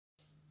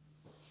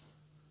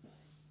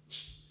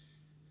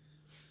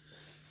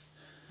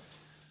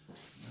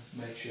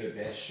make sure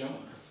that's showing.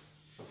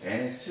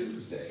 And it's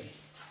Tuesday.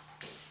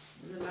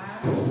 We're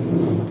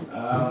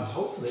live.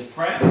 Hopefully,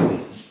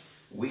 practically,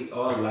 we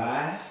are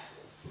live.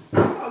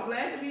 I'm so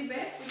glad to be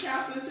back for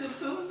Counseling Tip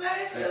Tuesday.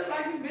 It feels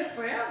like it's been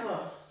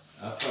forever.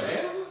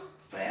 Forever?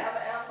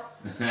 Forever.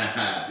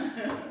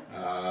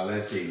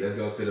 Let's see. Let's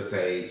go to the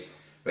page.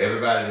 For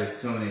everybody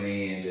that's tuning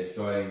in, that's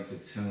starting to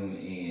tune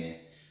in,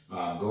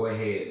 go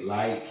ahead,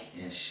 like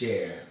and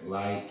share.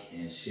 Like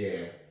and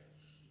share.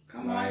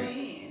 Come on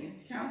in.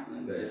 It's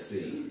Counseling Tip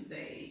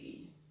Tuesday.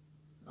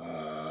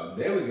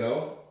 There we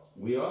go.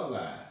 We are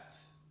live.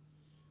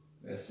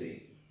 Let's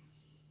see.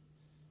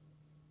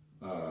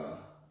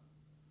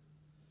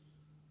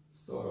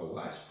 Start a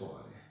watch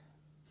party.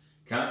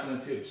 Counseling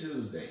Tip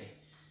Tuesday.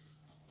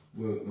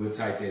 We'll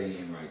type that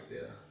in right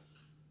there.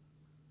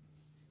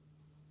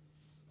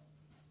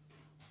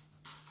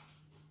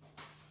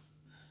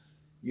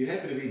 You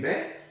happy to be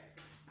back?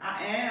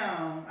 I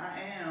am.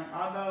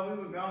 Although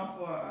we were gone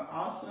for an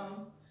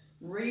awesome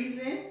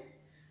reason.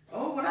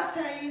 Oh, when I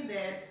tell you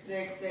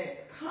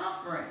that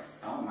conference,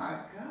 oh my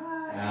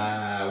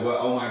God. Well,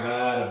 oh my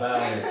God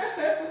about it.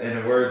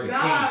 In the words of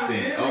God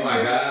Kingston. really Oh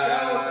my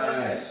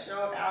God.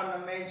 showed out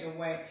in a major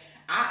way.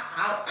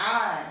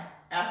 I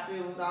after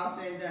it was all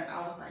said and done,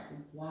 I was like,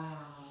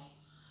 wow.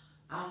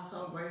 I'm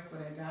so grateful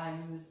that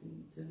God used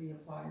me to be a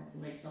part and to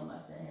make something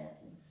like that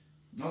happen.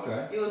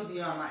 Okay. It was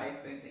beyond my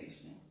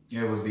expectation.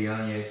 It was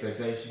beyond your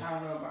expectation? I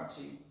don't know about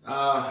you.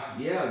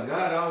 Yeah,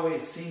 God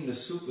always seemed to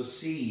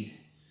supersede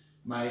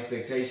my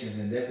expectations,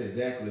 and that's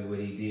exactly what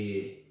he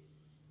did.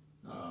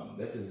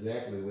 That's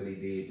exactly what he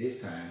did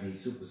this time. He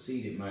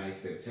superseded my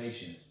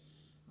expectations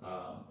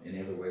in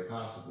every way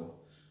possible.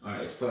 All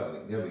right, it's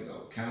public. There we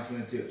go.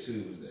 Counseling Tip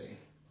Tuesday.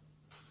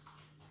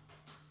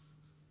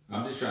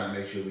 I'm just trying to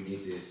make sure we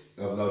get this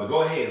uploaded.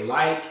 Go ahead,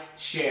 like,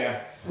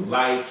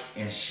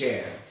 and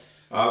share.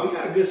 We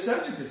got a good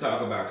subject to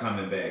talk about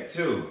coming back,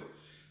 too.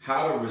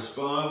 How to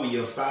respond when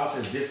your spouse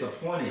has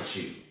disappointed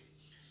you.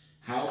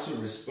 How to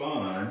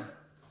respond,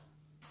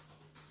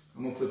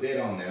 I'm going to put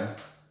that on there,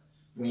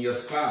 when your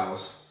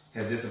spouse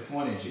has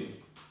disappointed you.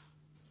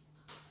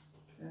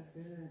 That's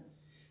good.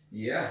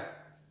 Yeah.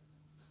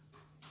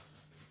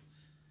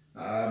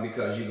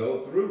 Because you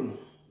go through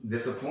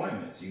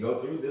disappointments.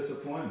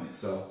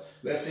 So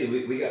let's see.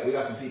 We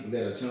got some people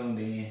that are tuned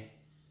in.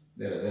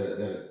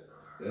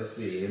 Let's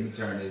see. Let me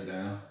turn this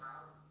down.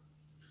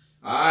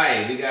 All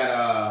right, we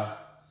got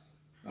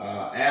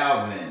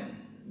Alvin,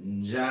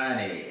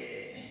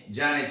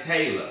 Johnny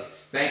Taylor.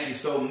 Thank you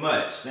so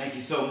much,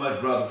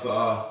 brother,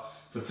 for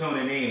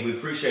tuning in. We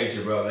appreciate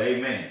you, brother.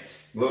 Amen.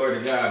 Glory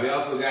to God. We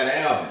also got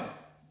Alvin.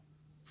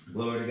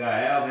 Glory to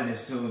God. Alvin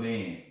is tuned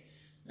in.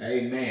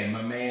 Amen.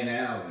 My man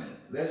Alvin.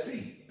 Let's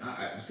see.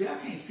 I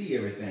can't see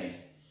everything.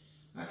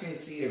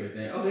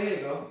 Oh, there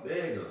you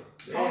go.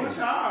 Homer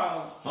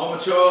Charles. Homer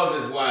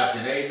Charles is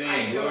watching.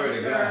 Amen. Glory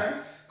to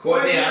God.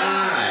 Courtney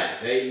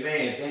Eyes.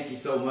 Amen. Thank you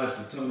so much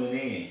for tuning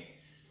in.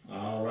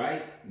 All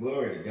right.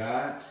 Glory to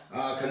God.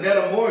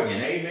 Canetta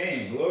Morgan.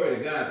 Amen. Glory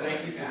to God.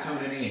 Thank you for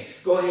tuning in.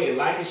 Go ahead.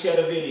 Like and share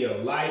the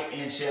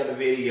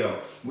video.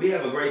 We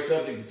have a great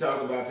subject to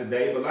talk about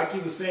today. But like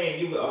you were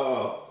saying,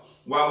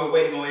 while we're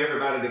waiting on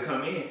everybody to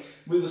come in,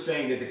 we were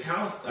saying that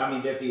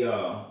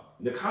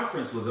the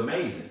conference was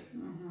amazing.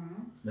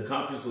 Mm-hmm. The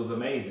conference was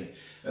amazing.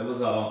 It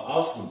was an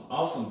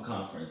awesome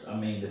conference. I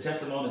mean, the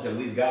testimonies that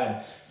we've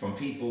gotten from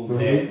people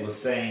that was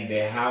saying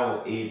that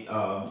how it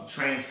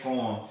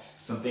transformed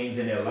some things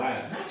in their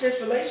lives. Not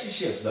just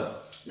relationships, though.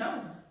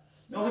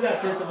 No, we got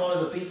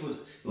testimonies of people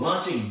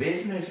launching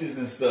businesses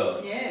and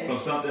stuff from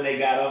something they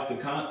got out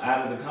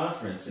of the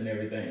conference and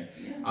everything.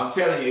 Yeah. I'm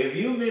telling you, if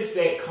you missed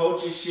that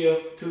Culture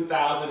Shift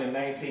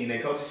 2019,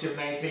 that Culture Shift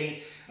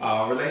 19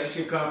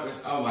 relationship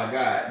conference, oh my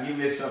God, you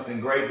missed something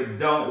great. But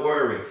don't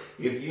worry,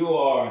 if you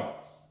are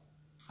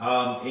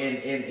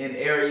in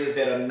areas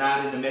that are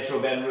not in the Metro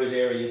Baton Rouge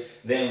area,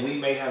 then we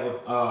may have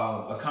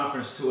a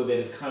conference tour that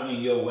is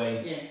coming your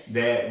way. Yes.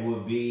 That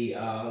would be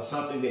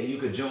something that you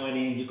could join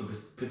in, you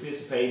could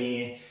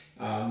participate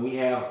in. We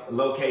have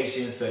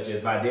locations such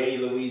as Vidalia,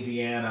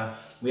 Louisiana.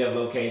 We have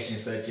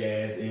locations such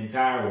as the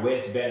entire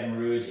West Baton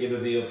Rouge,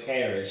 Iberville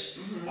Parish,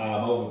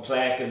 over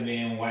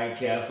Plaquemine, White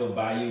Castle,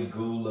 Bayou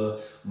Gula,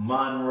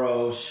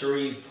 Monroe,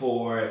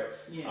 Shreveport.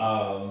 Yes.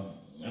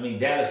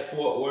 Dallas,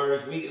 Fort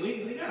Worth.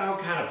 We got all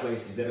kind of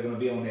places that are going to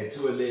be on that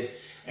tour list.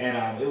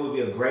 And it would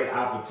be a great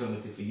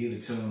opportunity for you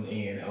to tune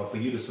in or for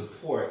you to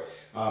support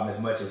as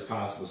much as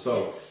possible.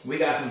 So we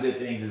got some good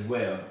things as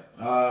well.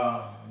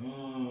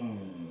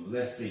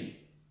 Let's see.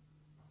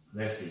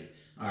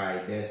 All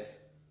right,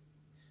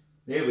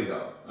 there we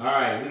go. All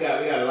right, we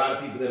got a lot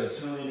of people that are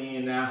tuning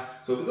in now.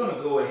 So we're going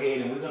to go ahead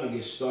and we're going to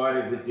get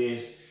started with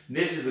this.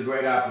 This is a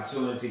great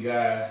opportunity,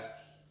 guys.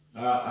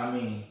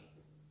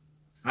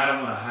 I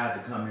don't want to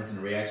hide the comments and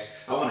the reaction.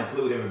 I want to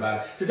include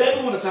everybody. Today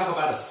we want to talk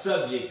about a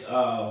subject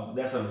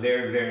that's a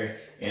very, very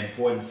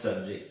important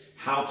subject.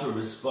 How to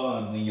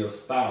respond when your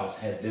spouse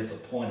has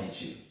disappointed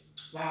you.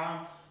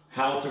 Wow.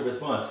 How to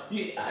respond.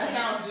 That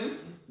sounds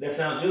juicy. That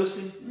sounds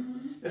juicy?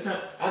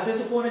 Mm-hmm. I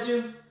disappointed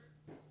you?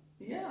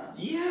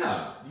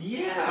 Yeah,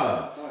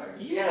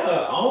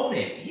 own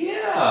it.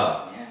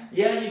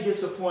 Yeah, you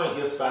disappoint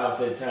your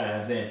spouse at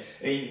times, and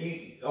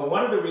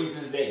one of the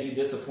reasons that you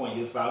disappoint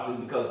your spouse is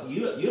because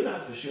you're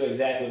not for sure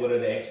exactly what are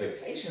the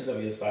expectations of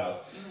your spouse.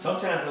 Mm-hmm.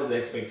 Sometimes those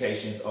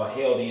expectations are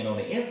held in on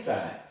the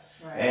inside,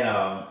 right.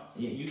 And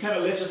you kind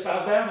of let your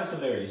spouse down in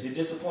some areas. You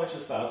disappoint your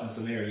spouse in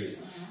some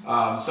areas.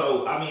 Mm-hmm.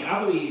 So I mean,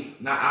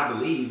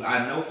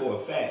 I know for a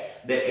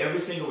fact that every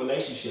single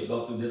relationship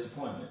goes through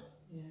disappointment.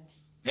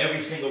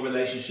 Every single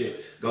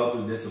relationship go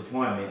through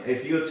disappointment.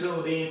 If you're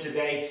tuned in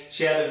today,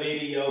 share the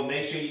video.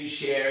 Make sure you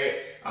share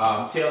it.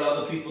 Tell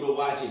other people to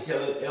watch it.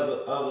 Tell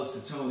others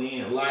to tune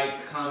in.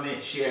 Like,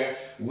 comment, share.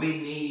 We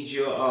need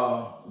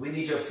your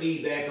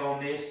feedback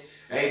on this.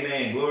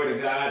 Amen. Glory to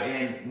God.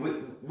 And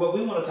what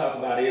we want to talk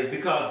about is,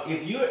 because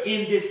if you're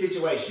in this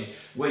situation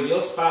where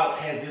your spouse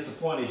has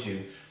disappointed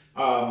you,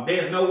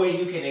 there's no way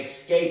you can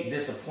escape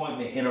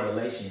disappointment in a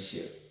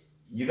relationship.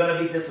 You're going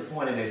to be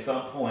disappointed at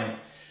some point.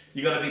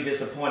 You're going to be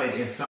disappointed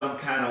in some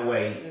kind of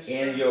way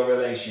in your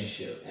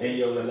relationship.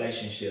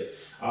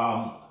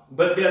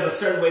 But there's a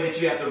certain way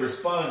that you have to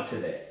respond to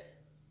that.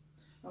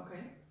 Okay.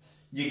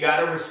 You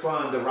got to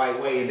respond the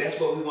right way, and that's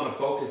what we want to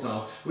focus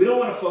on. We don't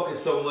want to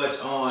focus so much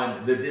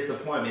on the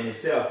disappointment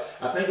itself.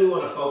 I think we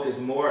want to focus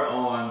more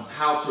on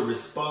how to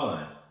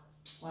respond.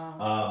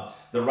 Wow.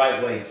 The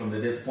right way from the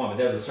disappointment.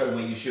 There's a certain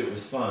way you should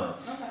respond.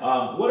 Okay.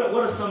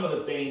 What are some of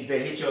the things that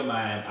hit your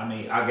mind? I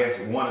mean, I guess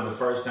one of the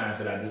first times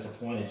that I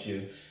disappointed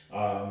you,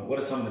 what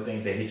are some of the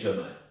things that hit your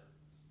mind?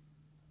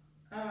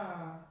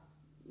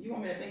 You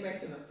want me to think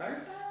back to the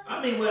first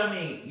time?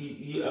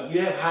 You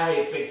have high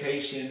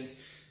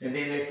expectations, and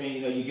then next thing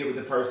you know, you get with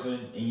the person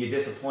and you're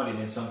disappointed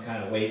in some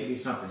kind of way. It can be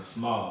something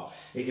small.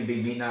 It can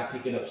be me not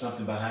picking up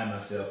something behind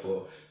myself,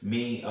 or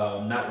me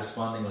not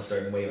responding a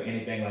certain way, or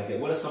anything like that.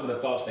 What are some of the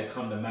thoughts that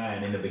come to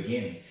mind in the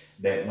beginning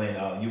that when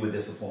you were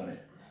disappointed?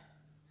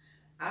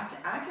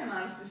 I can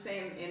honestly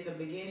say in the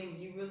beginning,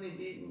 you really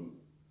didn't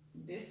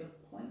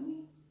disappoint me.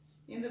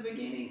 In the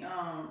beginning,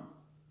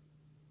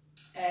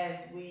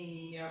 as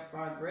we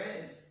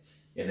progressed.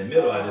 In the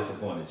middle, I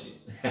disappointed you.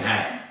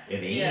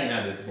 In the end,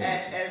 I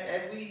disappointed you.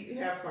 As we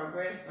have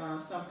progressed on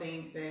some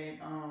things that,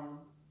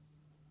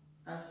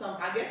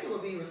 I guess it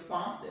would be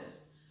responses.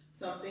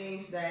 Some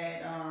things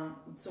that,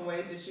 some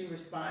ways that you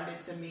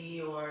responded to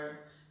me, or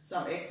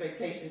some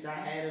expectations I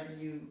had of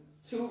you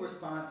to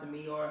respond to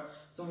me, or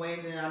some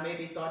ways that I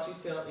maybe thought you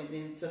felt, and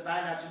then to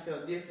find out you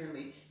felt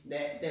differently,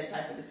 that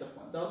type of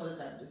disappointment. Those are the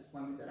type of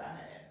disappointments that I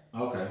had.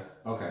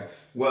 Okay.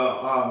 Well,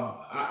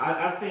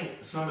 I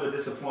think some of the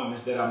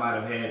disappointments that I might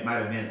have had might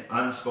have been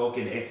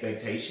unspoken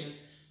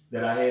expectations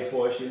that I had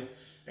towards you.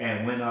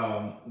 And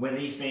when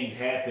these things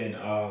happen,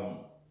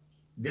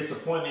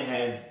 disappointment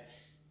has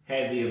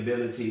the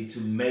ability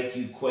to make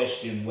you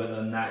question whether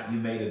or not you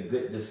made a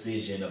good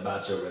decision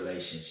about your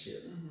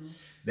relationship. Mm-hmm.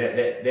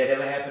 That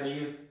ever happened to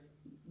you?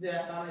 Did I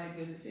thought I made a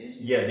good decision?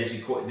 Yeah.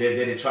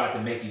 Did it try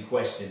to make you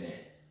question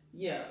that?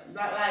 Yeah.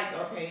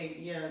 Okay.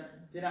 Yeah.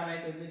 Did I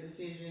make a good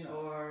decision,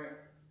 or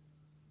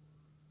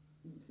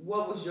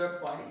what was your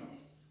part in it?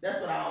 That's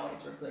what I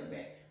always reflect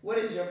back. What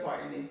is your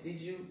part in this? Did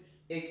you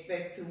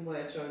expect too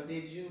much, or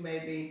did you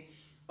maybe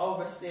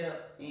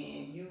overstep and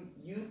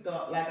you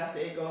thought, like I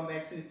said, going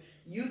back to,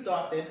 you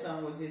thought that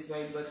something was this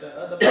way, but the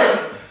other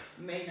person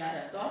may not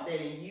have thought that,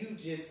 and you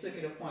just took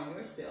it upon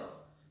yourself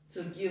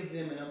to give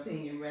them an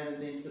opinion rather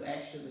than to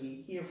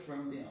actually hear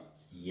from them.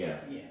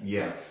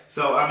 Yeah.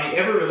 So,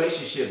 every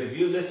relationship, if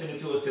you're listening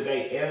to us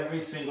today, every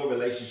single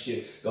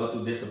relationship go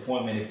through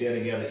disappointment if they're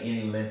together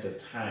any length of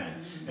time.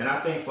 Mm-hmm. And I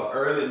think for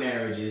early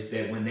marriages,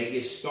 that when they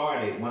get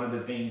started, one of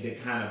the things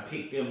that kind of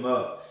pick them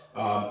up,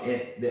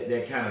 and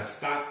that kind of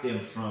stop them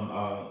from,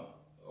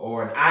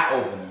 or an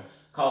eye-opener,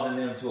 causing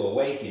them to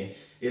awaken,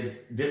 is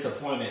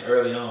disappointment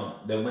early on.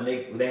 That when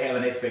they have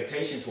an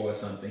expectation towards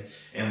something,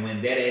 and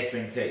when that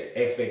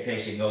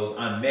expectation goes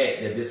unmet,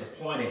 they're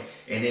disappointed,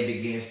 and it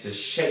begins to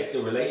shake the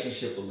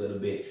relationship a little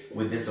bit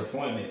with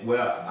disappointment.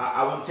 Well,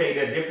 I want to tell you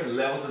there are different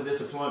levels of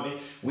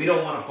disappointment. We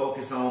don't want to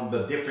focus on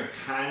the different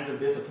kinds of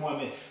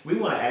disappointment. We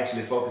want to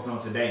actually focus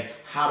on today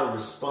how to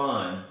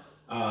respond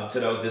to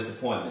those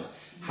disappointments.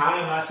 How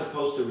am I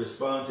supposed to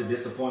respond to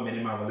disappointment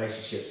in my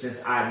relationship?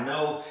 Since I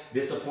know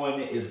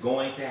disappointment is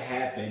going to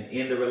happen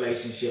in the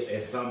relationship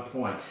at some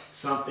point.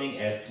 Something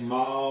as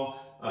small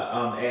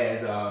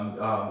as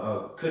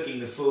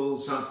cooking the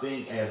food,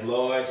 something as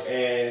large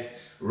as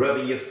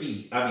rubbing your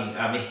feet.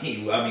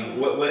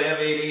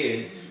 Whatever it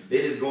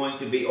is going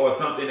to be, or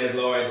something as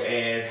large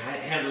as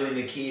handling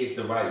the kids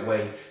the right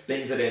way,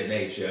 things of that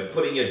nature.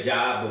 Putting your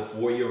job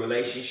before your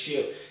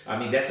relationship.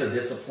 That's a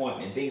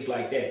disappointment, things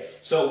like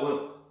that.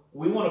 So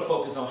we want to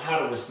focus on how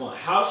to respond.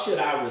 How should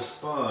I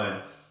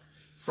respond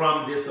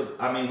from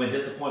when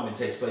disappointment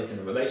takes place in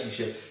a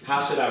relationship?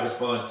 How should I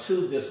respond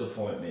to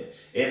disappointment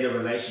in the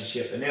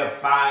relationship? And there are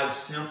 5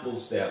 simple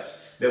steps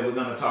that we're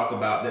going to talk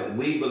about that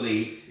we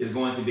believe is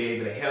going to be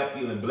able to help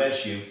you and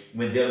bless you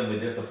when dealing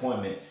with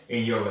disappointment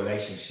in your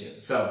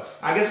relationship. So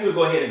I guess we'll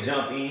go ahead and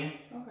jump in.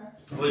 Okay.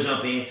 We'll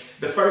jump in.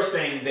 The first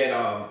thing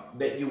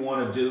that you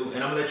want to do,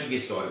 and I'm going to let you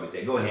get started with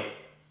that. Go ahead.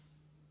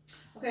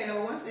 Okay,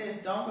 number one says,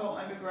 don't go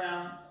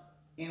underground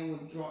and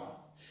withdraw.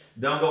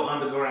 Don't go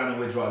underground and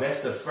withdraw.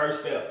 That's the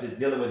first step to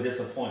dealing with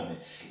disappointment.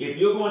 If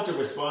you're going to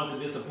respond to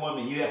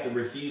disappointment, you have to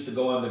refuse to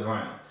go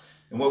underground.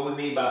 And what we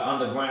mean by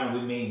underground,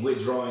 we mean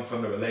withdrawing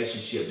from the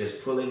relationship,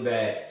 just pulling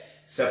back,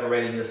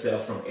 separating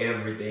yourself from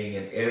everything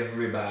and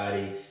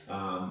everybody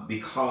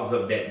because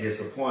of that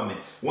disappointment.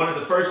 One of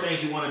the first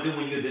things you want to do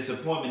when you're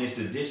disappointed is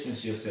to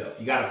distance yourself.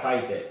 You got to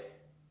fight that.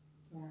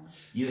 Yeah.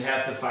 You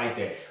have to fight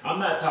that. I'm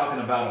not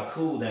talking about a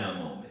cool down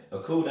moment. A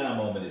cool down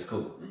moment is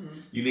cool. Mm-hmm.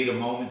 You need a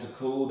moment to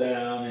cool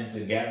down and to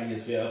gather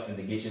yourself and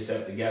to get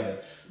yourself together.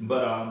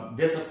 But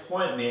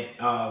disappointment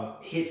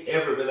hits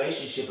every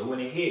relationship, and when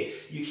it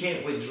hits, you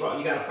can't withdraw.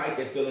 You got to fight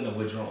that feeling of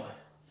withdrawing.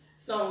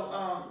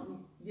 So,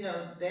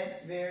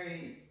 that's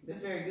very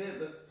good.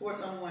 But for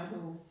someone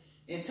who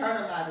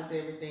internalizes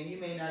everything, you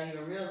may not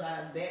even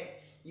realize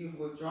that you've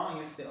withdrawn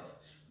yourself.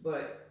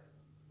 But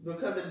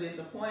because of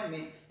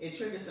disappointment, it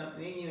triggers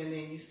something in you, and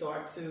then you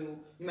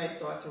may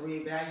start to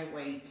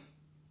reevaluate.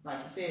 Like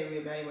you said,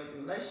 reevaluate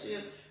the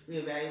relationship,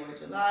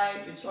 reevaluate your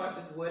life, your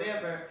choices,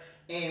 whatever.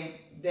 And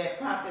that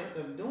process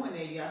of doing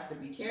that, you have to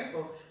be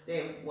careful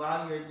that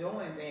while you're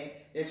doing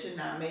that you're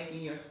not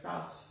making your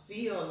spouse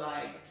feel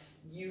like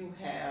you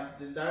have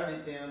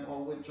deserted them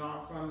or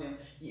withdrawn from them.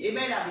 It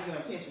may not be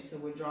your intention to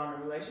withdraw in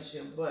a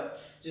relationship,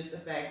 but just the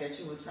fact that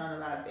you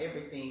internalize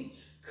everything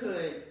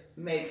could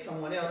make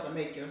someone else or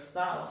make your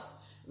spouse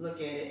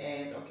look at it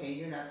as, okay,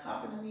 you're not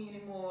talking to me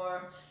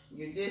anymore,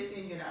 you're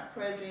distant, you're not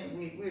present,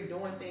 we're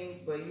doing things,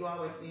 but you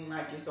always seem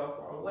like you're so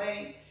far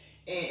away.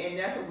 And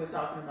that's what we're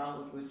talking about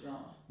with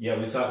withdrawing. Yeah,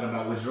 we're talking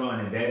about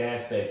withdrawing and that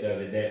aspect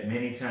of it, that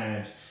many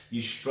times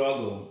you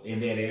struggle in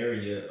that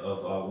area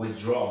of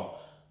withdrawal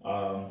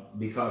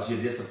because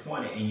you're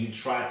disappointed and you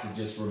try to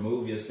just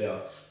remove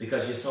yourself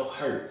because you're so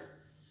hurt.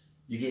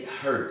 You get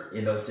hurt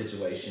in those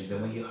situations,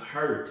 and when you're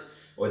hurt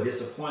or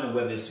disappointed,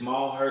 whether it's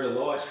small hurt or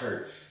large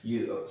hurt,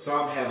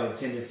 some have a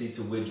tendency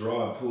to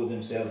withdraw and pull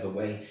themselves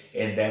away,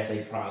 and that's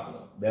a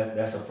problem.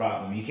 That's a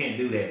problem. You can't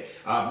do that.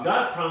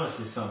 God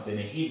promises something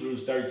in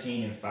Hebrews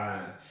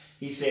 13:5.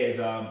 He says,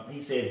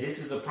 this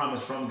is a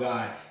promise from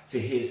God to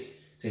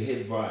his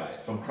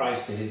bride, from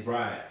Christ to his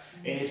bride.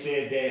 And it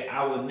says that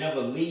I will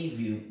never leave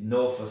you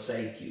nor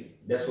forsake you.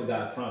 That's what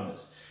God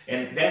promised.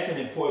 And that's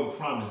an important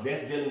promise.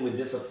 That's dealing with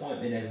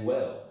disappointment as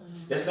well.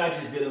 That's not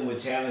just dealing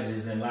with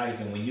challenges in life,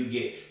 and when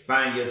you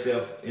find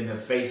yourself in the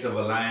face of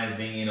a lion's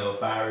den or a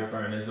fiery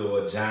furnace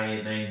or a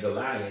giant named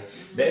Goliath.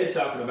 Mm-hmm. That is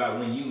talking about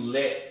when you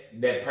let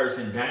that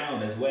person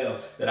down as well,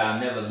 that I'll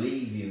never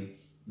leave you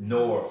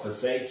nor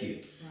forsake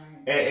you.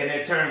 Right. And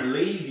that term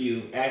leave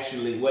you,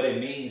 actually what it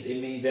means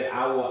that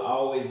I will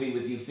always be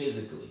with you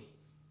physically.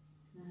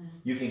 Mm-hmm.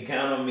 You can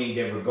count on me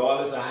that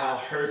regardless of how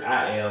hurt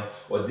I am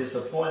or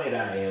disappointed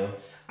I am,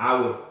 I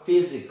will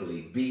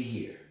physically be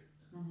here.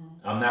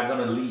 I'm not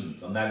going to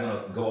leave. I'm not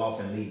going to go off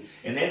and leave.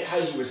 And that's how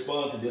you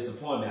respond to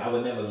disappointment. I will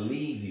never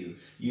leave you.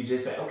 You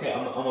just say, okay,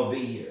 I'm going to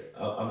be here.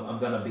 I'm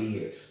going to be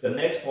here. The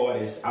next part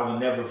is I will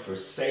never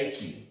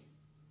forsake you.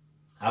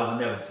 I will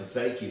never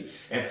forsake you.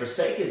 And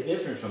forsake is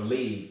different from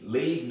leave.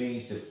 Leave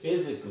means to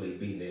physically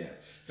be there.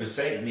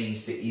 Forsake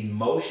means to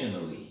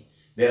emotionally.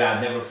 That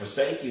I never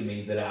forsake you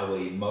means that I will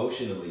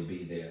emotionally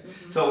be there.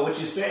 Mm-hmm. So what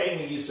you're saying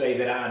when you say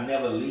that I'll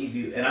never leave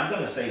you, and I'm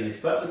going to say this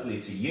publicly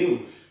to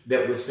you,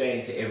 that we're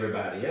saying to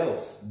everybody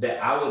else,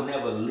 that I will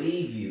never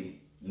leave you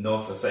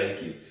nor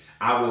forsake you.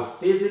 I will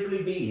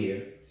physically be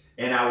here,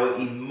 and I will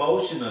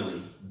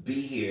emotionally be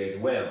here as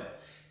well.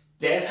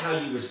 That's how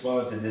you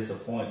respond to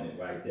disappointment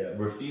right there.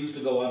 Refuse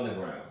to go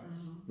underground.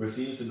 Mm-hmm.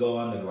 Refuse to go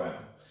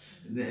underground.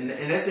 And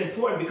that's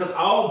important because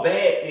all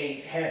bad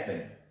things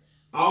happen.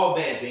 All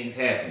bad things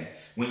happen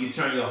when you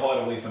turn your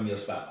heart away from your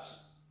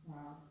spouse. Wow.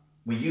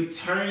 When you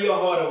turn your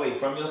heart away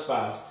from your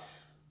spouse,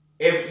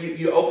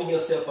 you open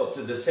yourself up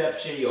to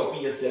deception. You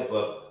open yourself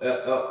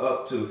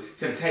up to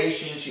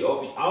temptations.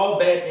 All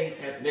bad things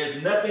happen.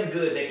 There's nothing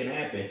good that can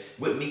happen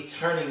with me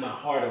turning my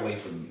heart away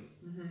from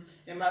you. Mm-hmm.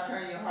 And by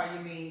turning your heart,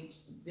 you mean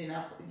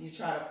you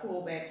try to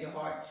pull back your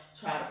heart,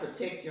 try to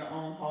protect your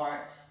own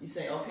heart. You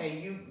say, okay,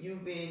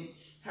 you've been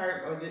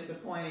hurt or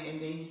disappointed, and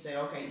then you say,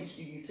 okay,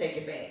 you take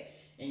it back,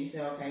 and you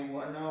say, okay,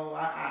 well, no,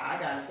 I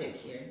got to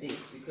take care of this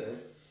because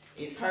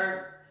it's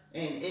hurt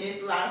and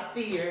it's a lot of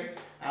fear.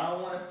 I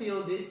don't want to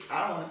feel this.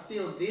 I don't want to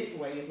feel this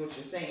way is what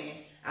you're saying.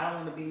 I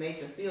don't want to be made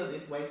to feel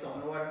this way. So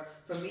in order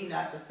for me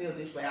not to feel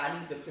this way, I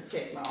need to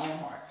protect my own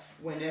heart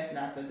when that's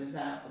not the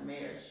design for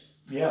marriage.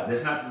 Yeah,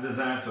 that's not the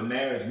design for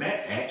marriage.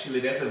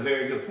 Actually, that's a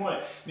very good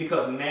point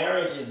because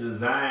marriage is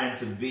designed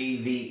to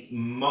be the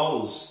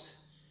most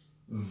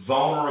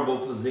vulnerable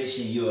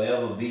position you'll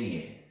ever be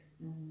in.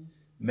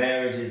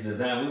 Marriage is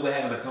designed. We were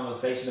having a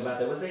conversation about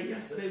that. Was that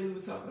yesterday we were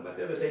talking about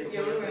that? Or the day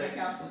before? Yeah, we were in a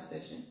counseling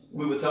session.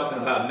 We were talking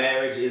about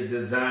marriage is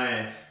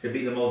designed to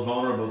be the most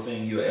vulnerable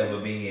thing you'll ever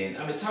be in.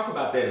 I mean, talk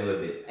about that a little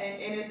bit.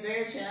 And it's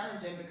very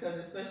challenging because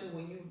especially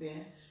when you've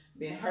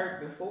been hurt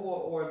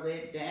before or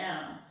let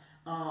down,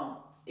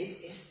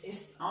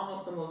 it's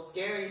almost the most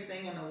scariest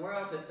thing in the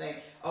world to say,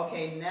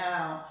 okay,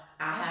 now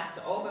I have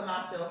to open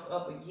myself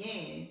up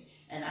again,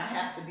 and I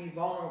have to be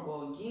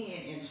vulnerable again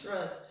and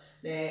trust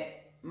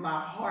that my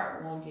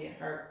heart won't get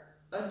hurt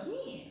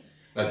again.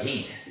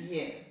 Again.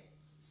 Yeah.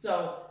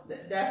 So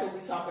that's what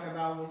we're talking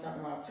about when we're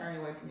talking about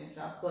turning away from your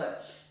spouse.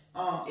 But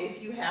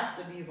if you have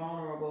to be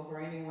vulnerable for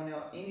anyone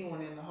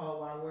in the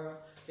whole wide world,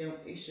 then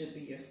it should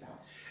be your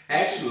spouse.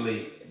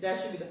 Actually, that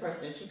should be the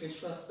person that you can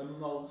trust the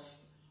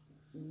most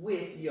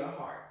with your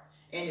heart.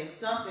 And if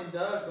something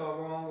does go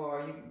wrong,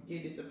 or you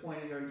get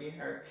disappointed or get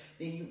hurt,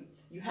 then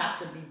you have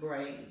to be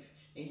brave,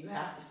 and you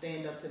have to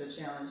stand up to the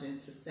challenge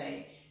and to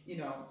say,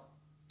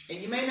 and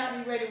you may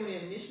not be ready with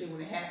it initially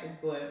when it happens,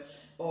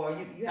 or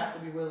you have to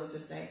be willing to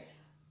say,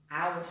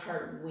 I was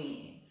hurt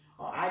when,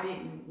 or I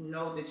didn't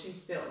know that you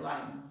felt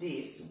like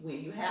this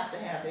when. You have to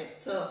have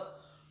that tough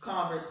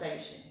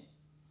conversation.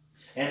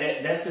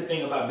 And that's the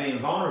thing about being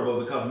vulnerable,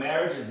 because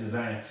marriage is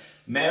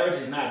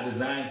not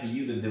designed for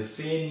you to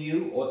defend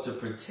you or to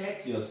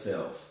protect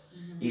yourself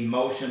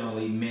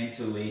emotionally,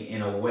 mentally,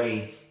 in a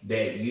way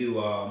that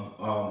you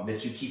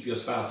keep your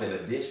spouse at a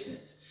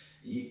distance.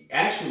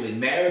 Actually,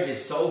 marriage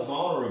is so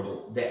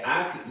vulnerable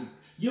that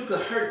you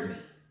could hurt me.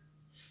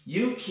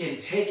 You can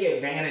take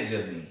advantage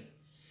of me.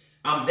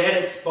 I'm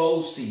that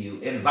exposed to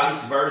you, and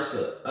vice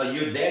versa.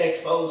 You're that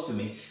exposed to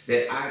me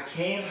that I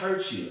can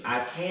hurt you.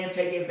 I can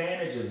take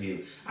advantage of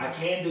you. I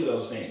can do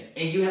those things.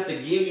 And you have to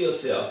give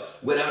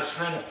yourself without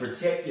trying to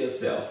protect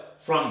yourself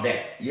from that.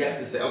 You have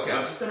to say, okay,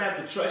 I'm just going to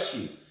have to trust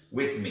you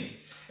with me.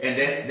 And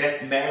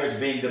that's marriage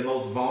being the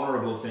most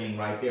vulnerable thing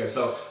right there.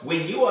 So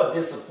when you are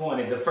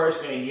disappointed, the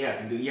first thing you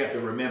have to do, you have to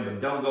remember,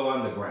 don't go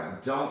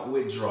underground. Don't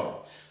withdraw.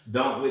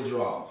 Don't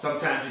withdraw.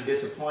 Sometimes you're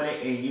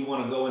disappointed and you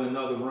want to go in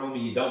another room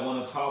and you don't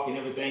want to talk and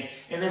everything.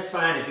 And that's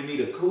fine if you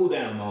need a cool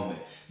down moment.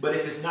 But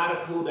if it's not a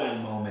cool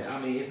down moment,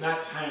 it's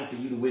not time for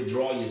you to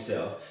withdraw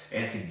yourself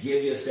and to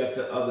give yourself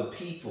to other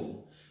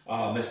people,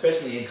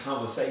 especially in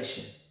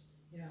conversation.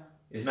 Yeah.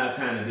 It's not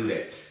time to do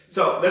that.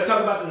 So let's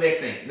talk about the next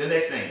thing. The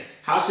next thing.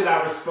 How should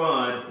I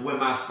respond when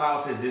my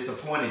spouse has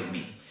disappointed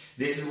me?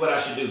 This is what I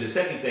should do. The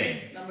second thing.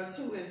 Number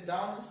 2 is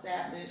don't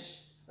establish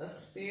a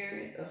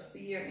spirit of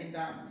fear and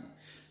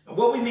dominance.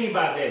 What we mean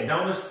by that,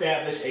 don't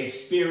establish a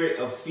spirit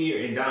of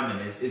fear and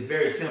dominance, is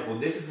very simple.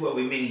 This is what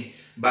we mean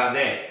by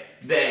that.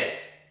 That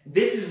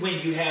this is when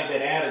you have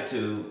that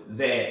attitude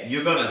that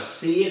you're going to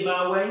see it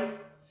my way.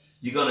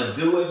 You're going to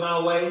do it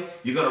my way.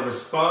 You're going to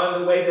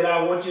respond the way that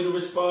I want you to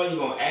respond. You're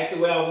going to act the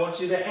way I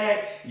want you to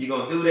act. You're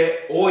going to do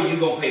that, or you're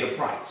going to pay the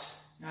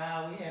price. We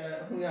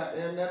had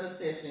another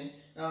session.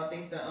 I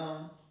think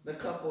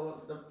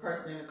the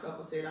person in the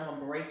couple said, I'm going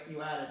to break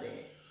you out of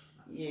that.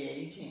 Yeah,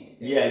 you can't.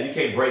 Yeah, you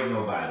can't break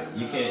nobody.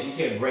 You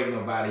can't break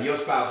nobody. Your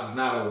spouse is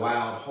not a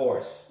wild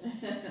horse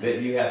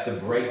that you have to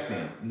break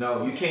them.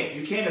 No, you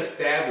can't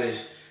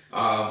establish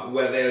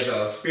where there's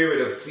a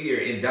spirit of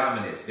fear and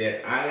dominance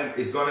that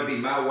it's going to be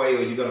my way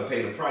or you're going to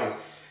pay the price.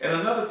 And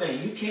another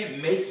thing, you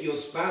can't make your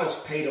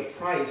spouse pay the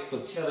price for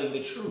telling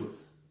the truth.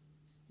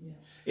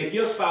 If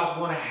your spouse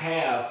want to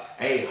have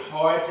a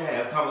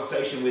hard-to-have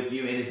conversation with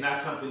you and it's not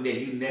something that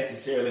you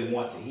necessarily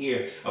want to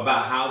hear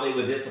about how they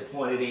were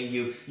disappointed in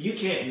you, you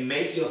can't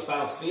make your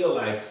spouse feel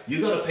like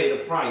you're going to pay the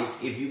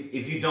price if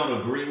you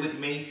don't agree with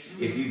me,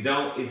 if you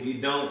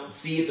don't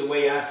see it the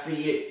way I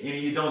see it,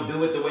 and you don't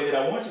do it the way that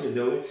I want you to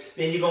do it,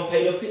 then you're going to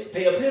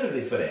pay a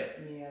penalty for that.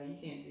 Yeah, you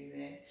can't do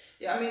that.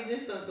 Yeah,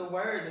 just the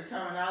word, the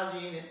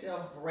terminology in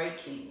itself,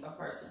 breaking a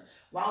person.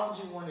 Why would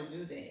you want to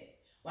do that?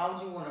 Why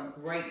would you want to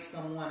break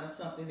someone or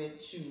something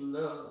that you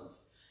love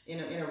in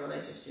a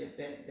relationship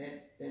that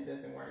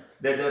doesn't work?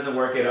 That doesn't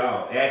work at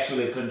all.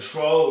 Actually,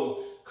 control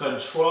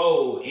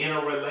in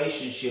a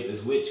relationship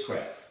is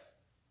witchcraft.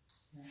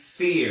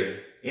 Fear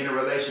in a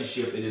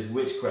relationship, it is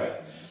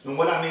witchcraft. And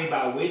what I mean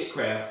by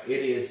witchcraft,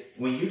 it is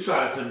when you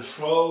try to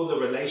control the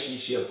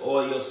relationship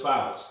or your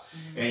spouse,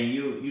 and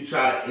you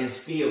try to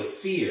instill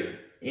fear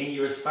in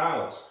your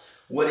spouse.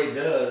 What it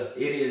does,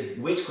 it is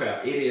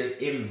witchcraft. It is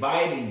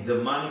inviting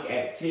demonic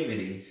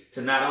activity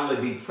to not only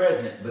be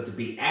present, but to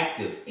be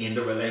active in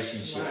the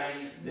relationship.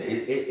 Right.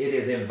 It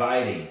is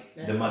inviting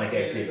demonic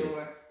activity.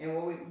 And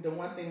the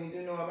one thing we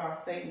do know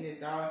about Satan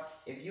is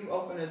if you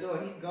open the door,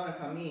 he's going to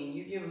come in.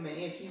 You give him an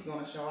inch, he's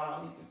going to show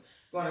out. He's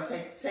going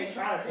to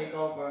try to take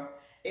over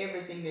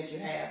everything that you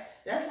have.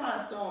 That's why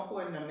it's so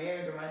important to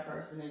marry the right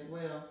person as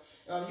well.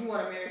 You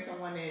want to marry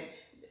someone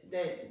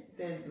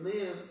that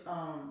lives...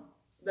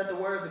 that the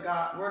word of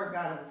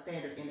God is a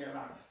standard in their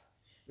life,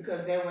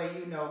 because that way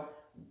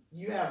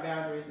you have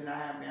boundaries and I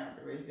have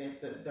boundaries.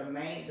 That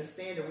the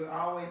standard, we're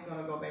always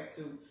going to go back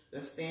to the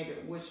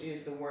standard, which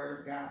is the word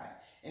of God,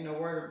 and the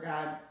word of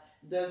God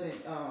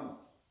doesn't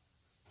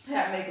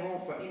make room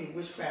for any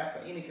witchcraft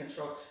or any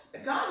control.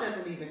 God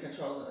doesn't even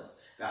control us.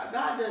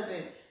 God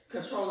doesn't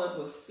control us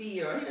with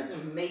fear. He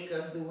doesn't make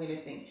us do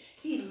anything.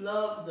 He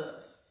loves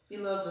us. He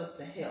loves us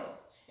to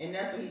help, and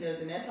that's what he does,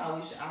 and that's how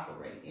we should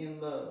operate in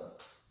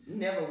love.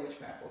 Never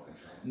witchcraft or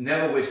control.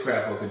 Never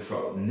witchcraft or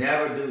control.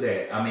 Never do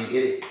that.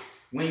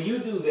 When you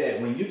do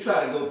that, when you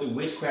try to go through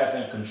witchcraft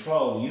and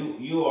control,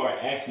 you are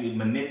actually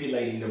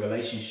manipulating the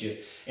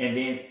relationship. And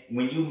then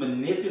when you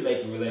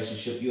manipulate the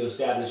relationship, you're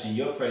establishing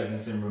your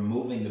presence and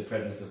removing the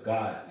presence of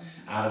God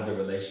out of the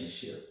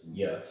relationship.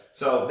 Yeah.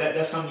 So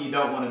that's something you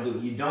don't want to do.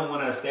 You don't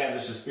want to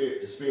establish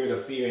a spirit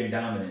of fear and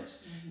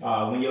dominance.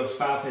 When your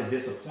spouse has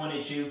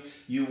disappointed you,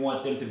 you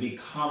want them to be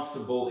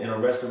comfortable in a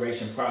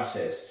restoration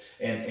process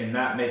and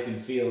not make them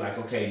feel like,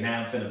 okay,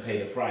 now I'm finna pay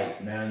the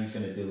price. Now you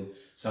finna do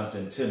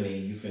something to me.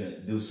 You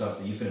finna do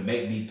something. You finna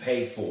make me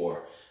pay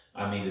for,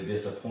 the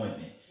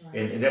disappointment.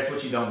 Right. And that's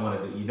what you don't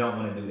want to do. You don't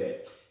want to do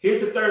that.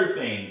 Here's the third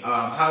thing,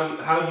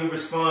 how to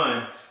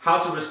respond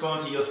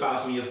to your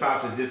spouse when your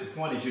spouse has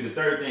disappointed you. The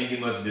third thing you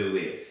must do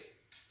is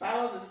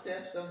follow the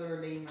steps of the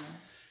Redeemer.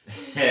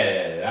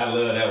 Yeah, I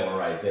love that one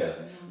right there.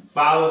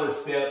 Follow the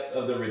steps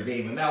of the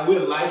Redeemer. Now, we're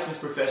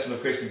licensed professional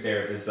Christian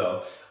therapists,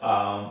 so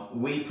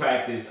we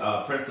practice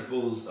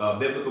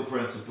biblical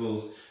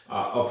principles,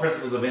 or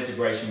principles of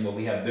integration, where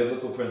we have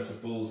biblical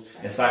principles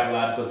and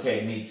psychological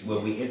techniques where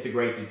we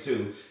integrate the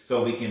two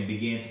so we can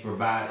begin to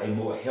provide a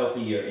more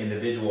healthier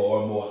individual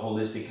or a more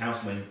holistic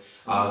counseling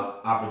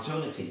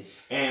opportunity.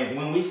 And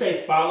when we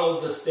say follow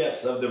the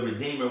steps of the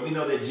Redeemer, we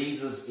know that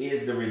Jesus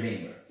is the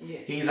Redeemer.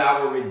 Yes. He's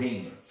our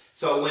Redeemer.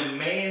 So when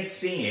man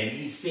sinned,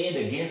 he sinned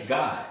against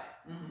God.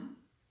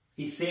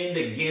 He sinned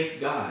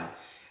against God.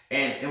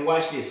 And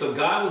watch this. So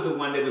God was the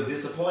one that was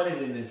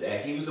disappointed in this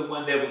act. He was the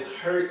one that was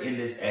hurt in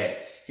this act.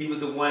 He was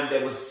the one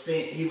that was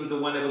sent. He was the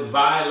one that was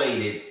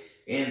violated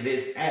in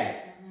this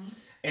act.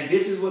 And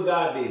this is what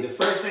God did. The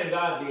first thing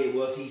God did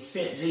was he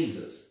sent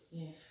Jesus.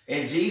 Yes.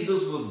 And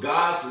Jesus was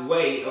God's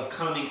way of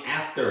coming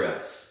after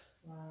us.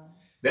 Wow.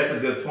 That's a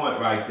good point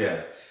right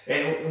there.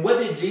 And what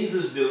did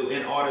Jesus do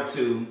in order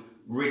to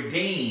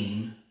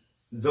redeem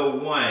the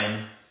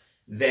one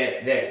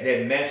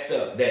that messed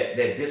up, that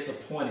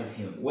disappointed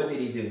him? What did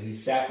he do? He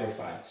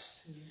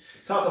sacrificed.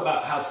 Talk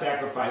about how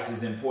sacrifice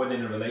is important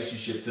in a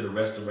relationship to the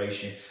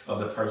restoration of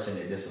the person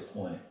that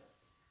disappointed.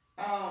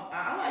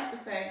 I like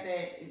the fact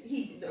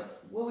that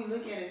what we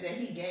look at is that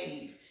he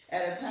gave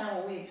at a time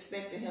when we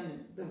expected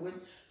him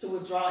to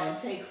withdraw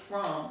and take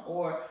from,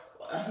 or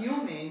a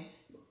human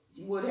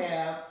would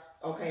have,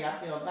 okay, I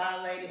feel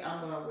violated,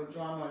 I'm going to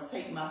withdraw, I'm going to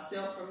take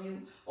myself from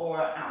you,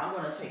 or I'm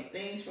going to take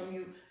things from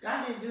you.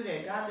 God didn't do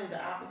that. God did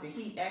the opposite.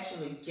 He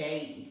actually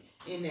gave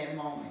in that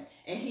moment.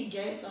 And he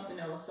gave something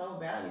that was so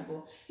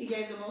valuable. He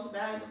gave the most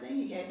valuable thing.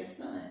 He gave his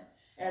son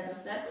as a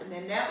sacrifice.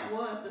 And that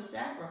was the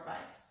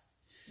sacrifice,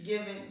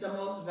 giving the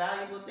most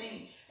valuable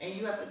thing. And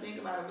you have to think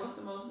about it. What's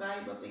the most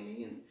valuable thing to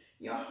you?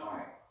 Your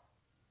heart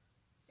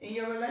in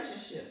your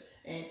relationship.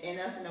 And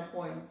that's an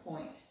important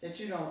point, that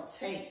you don't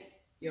take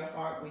your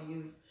heart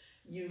when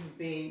you've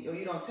been, or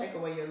you don't take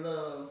away your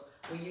love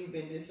when you've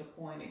been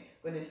disappointed,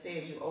 but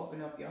instead you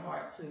open up your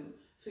heart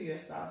to your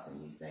spouse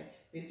and you say,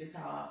 this is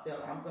how I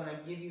felt. I'm going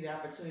to give you the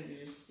opportunity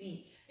to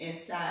see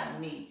inside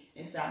me,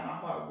 inside my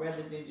heart,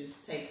 rather than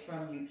just take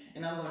from you.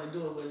 And I'm going to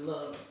do it with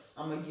love.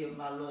 I'm going to give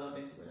my love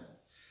as well.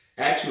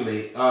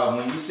 Actually,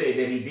 when you say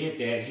that he did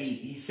that,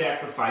 he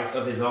sacrificed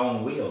of his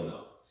own will, though.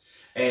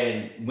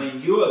 And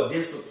when you're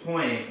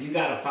disappointed, you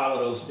got to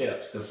follow those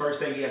steps. The first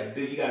thing you have to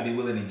do, you got to be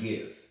willing to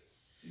give.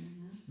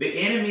 The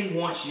enemy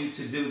wants you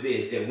to do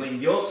this, that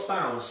when your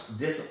spouse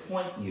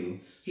disappoints you,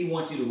 he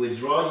wants you to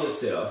withdraw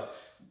yourself,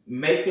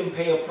 make them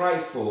pay a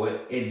price for it,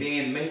 and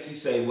then make you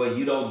say, well,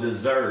 you don't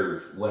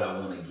deserve what I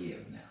want to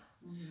give now.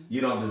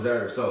 You don't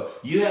deserve. So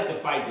you have to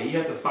fight that. You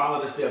have to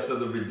follow the steps of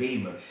the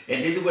Redeemer.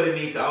 And this is what it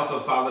means to also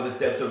follow the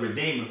steps of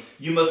Redeemer.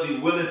 You must be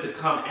willing to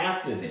come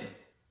after them.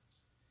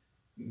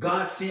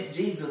 God sent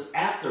Jesus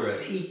after us.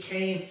 He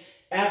came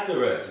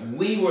after us.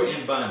 We were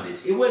in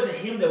bondage. It wasn't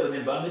him that was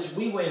in bondage.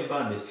 We were in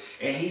bondage.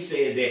 And he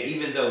said that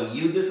even though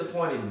you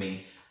disappointed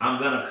me, I'm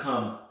going to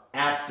come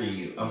after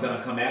you. I'm going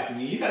to come after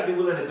you. You got to be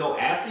willing to go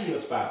after your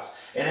spouse.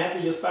 And after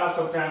your spouse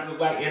sometimes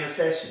looks like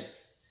intercession.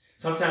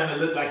 Sometimes it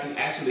looks like you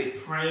actually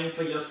praying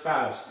for your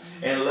spouse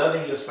and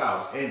loving your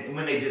spouse. And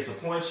when they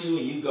disappoint you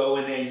and you go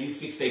in there and you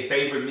fix their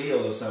favorite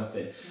meal or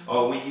something.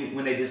 Or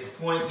when they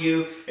disappoint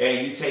you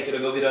and you take her to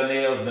go get her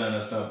nails done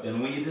or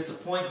something. When you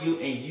disappoint you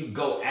and you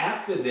go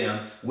after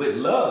them with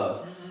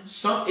love,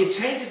 it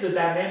changes the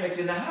dynamics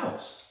in the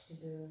house.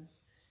 It does.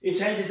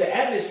 It changes the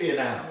atmosphere in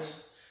the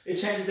house. It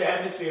changes the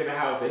atmosphere in the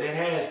house. And it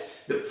has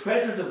the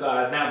presence of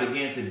God now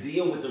begin to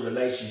deal with the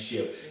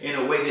relationship in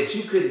a way that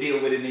you couldn't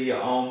deal with it in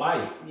your own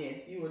might.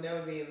 Yes, you will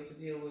never be able to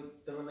deal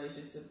with the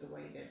relationship the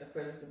way that the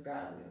presence of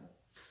God will.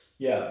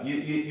 Yeah,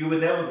 you would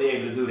never be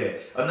able to do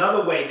that.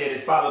 Another way that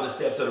it followed the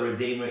steps of the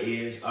Redeemer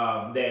is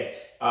that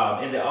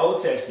in the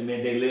Old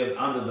Testament, they lived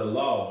under the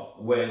law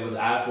where it was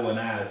eye for an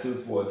eye, a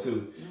tooth for a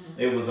tooth.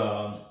 It was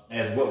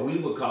as what we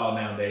would call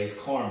nowadays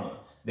karma.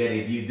 That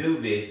if you do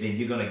this, then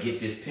you're going to get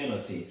this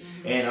penalty.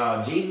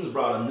 And Jesus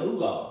brought a new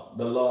law,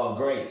 the law of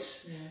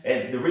grace.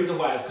 And the reason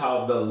why it's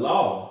called the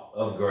law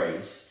of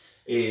grace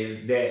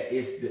is that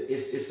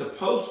it's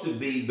supposed to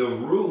be the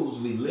rules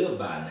we live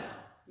by now.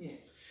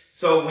 Yes.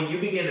 So when you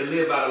begin to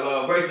live by the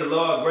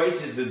law of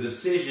grace is the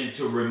decision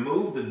to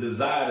remove the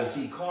desire to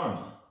see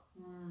karma.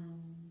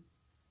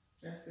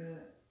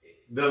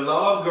 the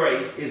law of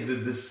grace is the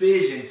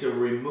decision to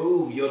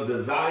remove your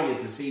desire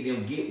to see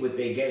them get what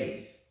they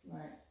gave.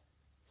 Right.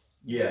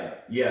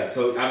 Yeah.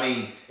 So, I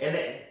mean, and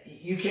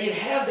you can't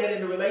have that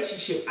in a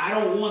relationship. I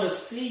don't want to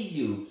see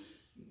you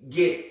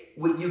get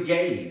what you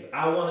gave.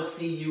 I want to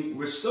see you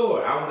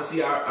restore. I want to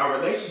see our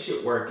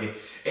relationship working.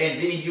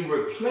 And then you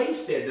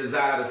replace that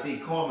desire to see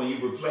karma.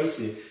 You replace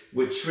it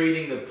with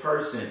treating the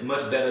person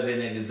much better than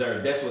they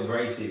deserve. That's what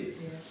grace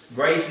is. Yeah.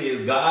 Grace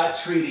is God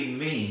treating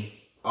me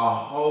a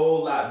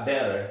whole lot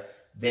better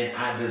than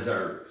I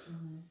deserve.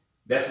 Mm-hmm.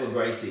 That's what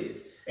grace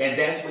is. And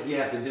that's what you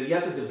have to do. You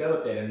have to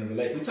develop that in the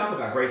relationship. We talk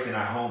about grace in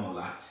our home a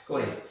lot. Go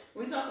ahead.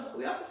 We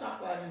also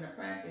talk about it in the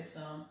practice.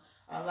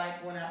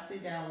 Like when I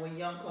sit down with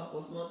young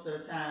couples most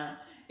of the time,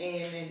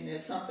 and then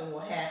something will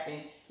happen,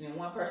 and then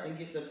one person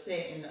gets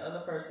upset, and the other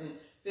person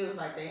feels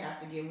like they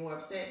have to get more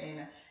upset.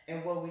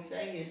 And what we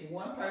say is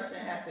one person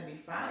has to be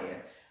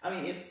fired. I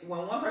mean, it's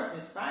when one person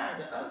is fired,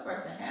 the other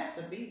person has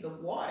to be the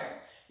water.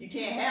 You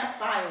can't have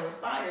fire with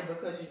fire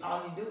because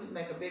all you do is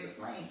make a bigger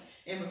flame.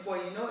 And before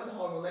you know it, the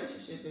whole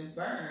relationship is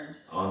burned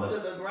to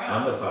the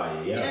ground. On the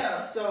fire, yeah.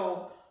 Yeah,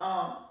 so,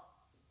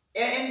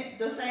 and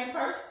the same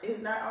person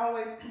is not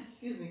always,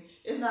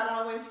 it's not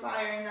always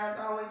fire and not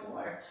always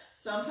water.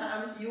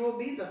 Sometimes you will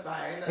be the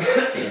fire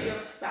and your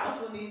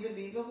spouse will need to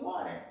be the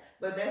water.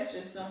 But that's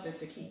just something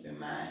to keep in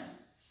mind.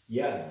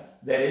 Yeah,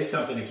 that is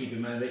something to keep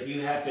in mind, that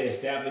you have to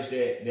establish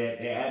that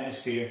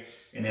atmosphere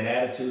and that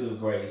attitude of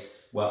grace.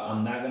 Well,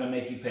 I'm not going to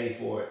make you pay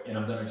for it, and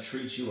I'm going to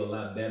treat you a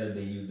lot better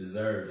than you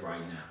deserve right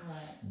now.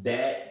 Right.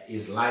 That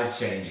is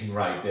life-changing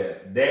right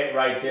there. That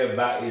right there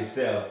by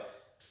itself.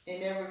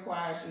 And that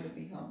requires you to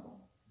be humble.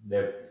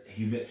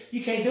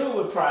 You can't do it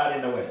with pride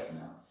in the way.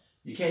 No.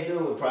 You can't do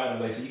it with pride in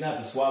the way. So you have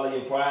to swallow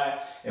your pride.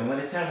 And when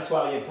it's time to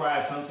swallow your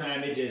pride,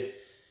 sometimes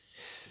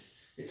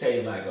it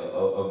tastes like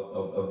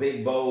a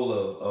big bowl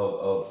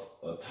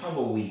of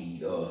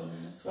tumbleweed or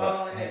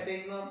swallowing that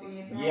big lump in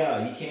your throat.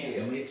 Yeah, you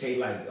can't. I mean, it tastes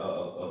like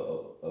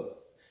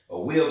a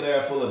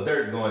wheelbarrow full of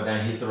dirt going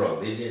down your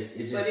throat. It just.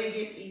 But it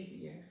gets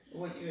easier.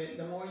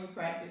 The more you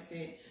practice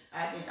it,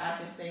 I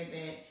can say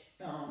that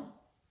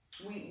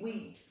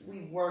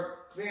we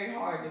work very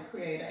hard to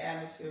create an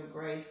atmosphere of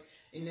grace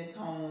in this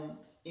home,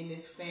 in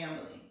this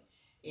family,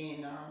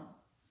 and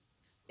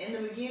in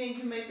the beginning,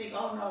 you may think,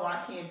 oh, no, I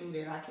can't do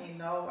that. I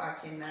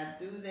cannot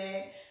do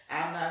that.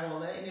 I'm not going to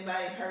let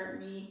anybody hurt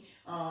me.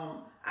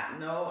 I'm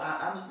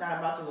just not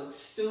about to look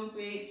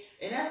stupid.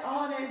 And that's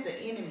all that is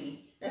the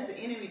enemy. That's the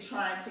enemy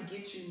trying to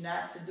get you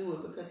not to do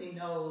it because he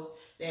knows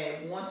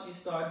that once you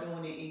start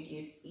doing it, it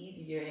gets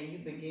easier and you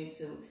begin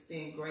to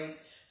extend grace.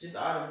 Just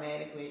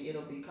automatically,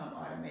 it'll become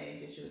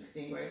automatic that you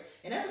extend grace.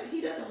 And that's what he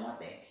doesn't want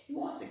that. He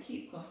wants to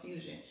keep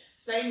confusion.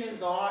 Satan is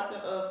the author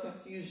of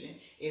confusion.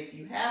 If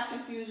you have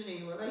confusion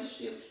in your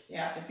relationship, you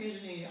have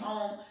confusion in your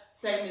home,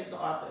 Satan is the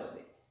author of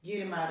it. Get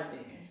him out of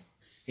there.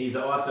 He's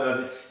the author of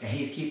it, and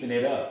he's keeping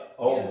it up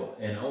over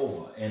and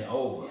over and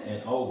over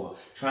and over,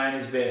 trying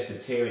his best to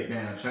tear it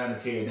down,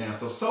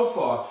 So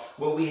far,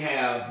 what we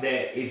have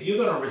that if you're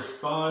going to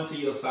respond to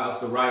your spouse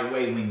the right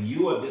way when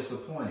you are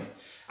disappointed,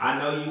 I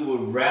know you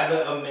would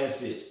rather a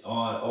message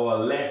or a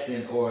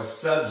lesson or a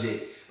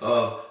subject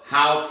of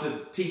how to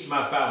teach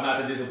my spouse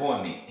not to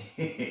disappoint me.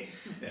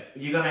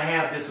 You're going to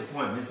have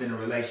disappointments in a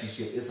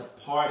relationship. It's a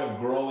part of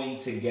growing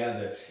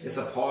together. It's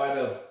a part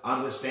of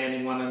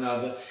understanding one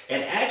another.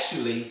 And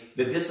actually,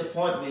 the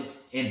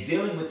disappointments and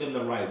dealing with them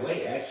the right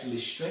way actually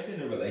strengthen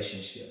the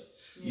relationship.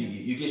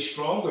 You get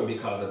stronger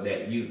because of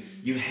that.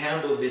 You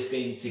handle this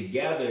thing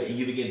together and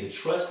you begin to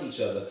trust each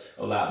other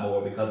a lot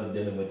more because of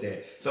dealing with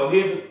that. So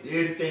here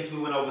are the things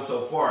we went over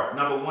so far.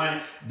 Number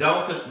one,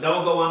 don't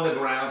go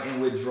underground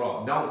and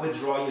withdraw. Don't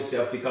withdraw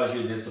yourself because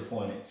you're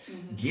disappointed.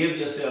 Mm-hmm. Give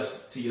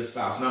yourself to your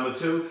spouse. Number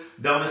two,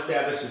 don't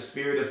establish a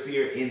spirit of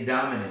fear and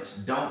dominance.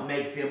 Don't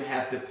make them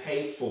have to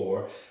pay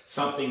for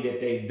something that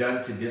they've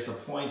done to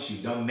disappoint you.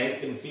 Don't make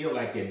them feel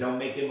like that. Don't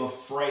make them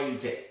afraid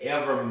to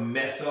ever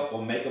mess up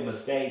or make a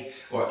mistake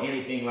or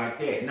anything like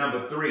that.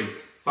 Number three,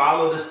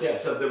 follow the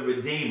steps of the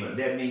Redeemer.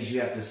 That means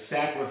you have to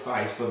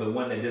sacrifice for the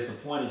one that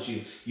disappointed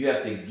you. You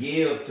have to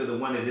give to the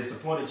one that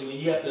disappointed you. And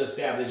you have to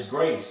establish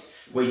grace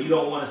where you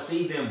don't want to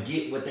see them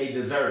get what they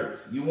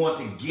deserve. You want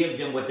to give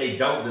them what they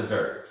don't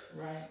deserve.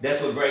 Right.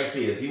 That's what grace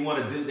is. You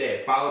want to do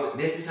that. Follow.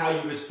 This is how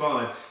you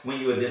respond when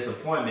you're a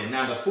disappointment.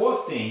 Now, the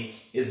fourth thing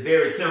is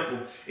very simple.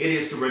 It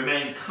is to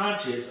remain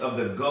conscious of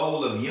the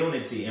goal of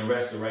unity and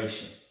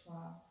restoration.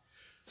 Wow.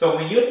 So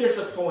when you're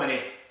disappointed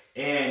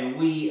and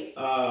we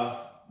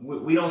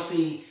don't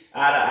see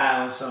eye to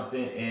eye on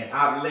something and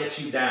I've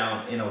let you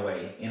down in a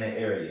way, in an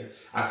area.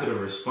 I could have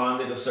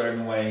responded a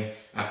certain way.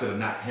 I could have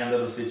not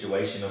handled the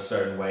situation a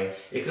certain way.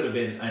 It could have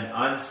been an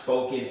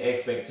unspoken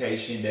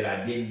expectation that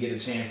I didn't get a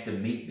chance to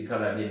meet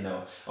because I didn't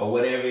know, or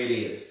whatever it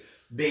is.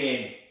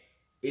 Then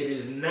it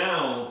is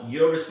now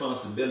your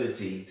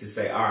responsibility to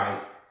say, all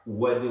right,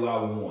 what do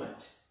I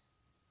want?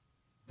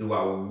 Do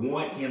I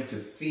want him to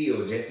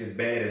feel just as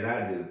bad as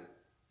I do?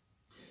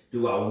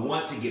 Do I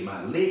want to get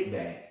my lick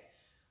back?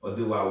 Or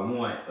do I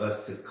want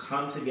us to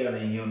come together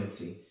in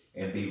unity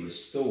and be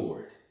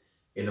restored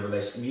in the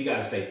relationship. You got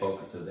to stay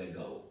focused on that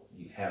goal.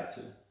 You have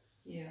to.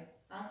 Yeah,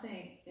 I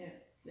think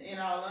in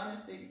all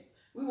honesty,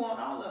 we want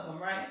all of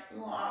them, right? We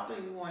want all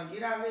three. We want to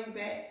get our leg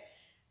back.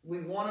 We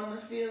want them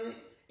to feel it,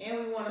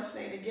 and we want to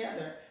stay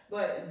together.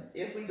 But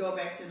if we go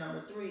back to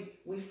number 3,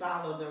 we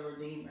follow the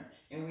Redeemer,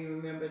 and we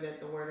remember that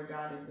the Word of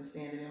God is the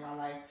standard in my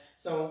life.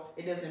 So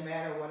it doesn't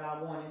matter what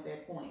I want at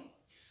that point.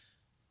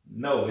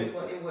 No, it's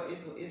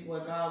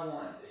what God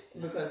wants,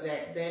 because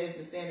that is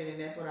the standard, and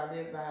that's what I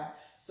live by.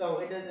 So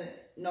it doesn't,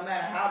 no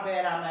matter how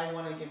bad I might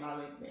want to get my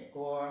leg back,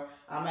 or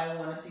I might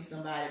want to see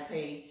somebody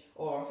pay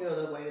or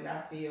feel the way that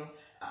I feel.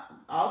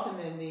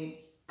 Ultimately,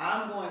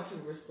 I'm going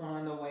to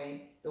respond the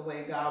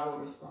way God will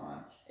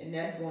respond, and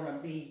that's going to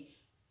be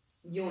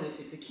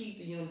unity, to keep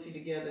the unity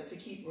together, to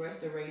keep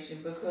restoration,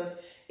 because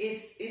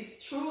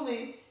it's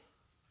truly,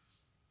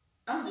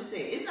 I'm just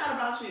saying, it's not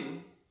about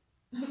you.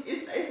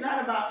 It's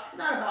not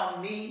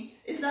about me.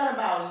 It's not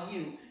about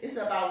you. It's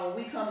about when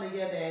we come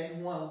together as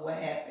one, what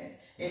happens,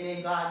 and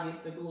then God gets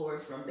the glory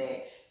from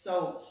that.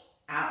 So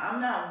I'm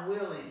not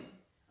willing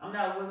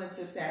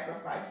to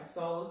sacrifice the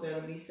souls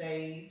that'll be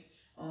saved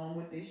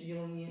with this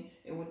union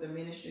and with the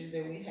ministries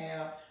that we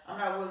have. I'm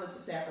not willing to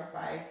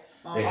sacrifice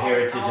the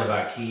heritage of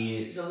our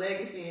kids, the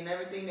legacy and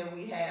everything that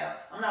we have.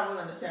 I'm not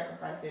willing to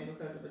sacrifice that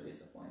because of a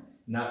disappointment.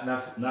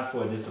 Not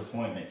for a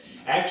disappointment.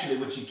 Actually,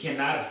 what you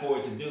cannot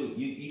afford to do,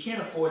 you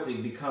can't afford to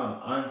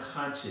become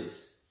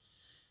unconscious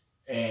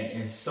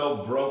and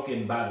so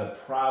broken by the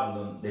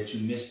problem that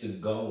you miss the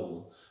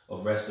goal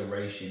of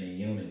restoration and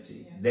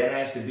unity. Yeah. That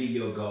has to be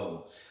your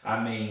goal.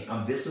 I mean,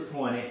 I'm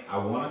disappointed. I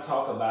want to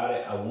talk about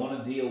it. I want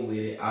to deal with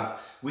it.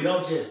 We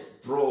don't just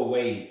throw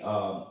away,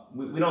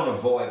 we don't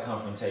avoid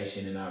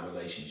confrontation in our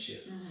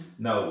relationship.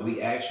 Mm-hmm. No,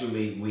 we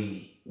actually,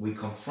 we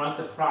confront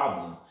the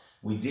problem.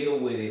 We deal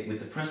with it with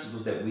the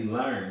principles that we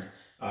learned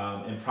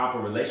in proper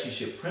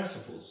relationship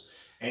principles.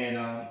 And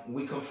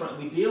we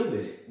deal with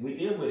it.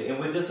 And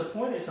we're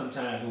disappointed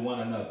sometimes with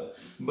one another.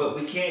 But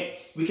we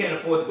can't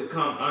afford to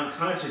become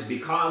unconscious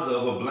because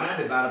of or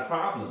blinded by the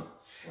problem.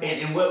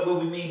 Right. And what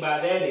we mean by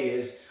that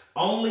is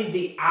only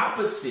the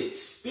opposite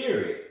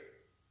spirit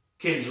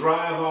can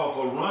drive off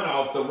or run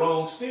off the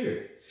wrong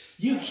spirit.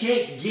 You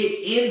can't get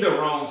in the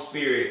wrong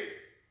spirit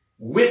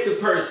with the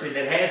person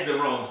that has the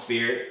wrong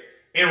spirit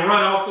and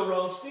run off the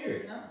wrong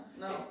spirit.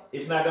 No.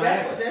 It's not going to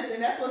happen.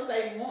 That's what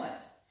Satan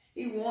wants.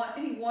 He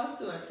wants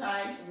to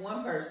entice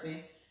one person,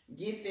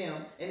 get them,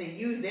 and then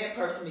use that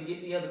person to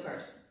get the other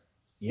person.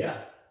 Yeah.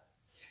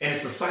 And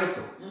it's a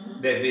cycle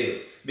that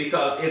builds.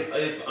 Because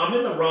if I'm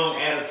in the wrong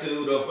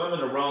attitude, or if I'm in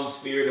the wrong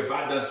spirit, if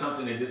I've done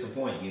something to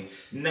disappoint you,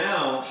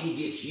 now he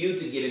gets you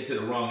to get into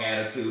the wrong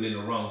attitude and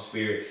the wrong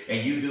spirit,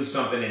 and you do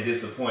something that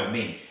disappoint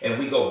me. And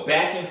we go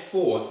back and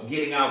forth,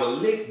 getting our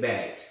lick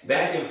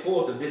back and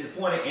forth of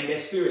disappointing, and that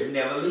spirit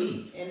never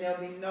leaves. And there'll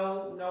be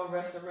no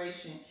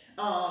restoration.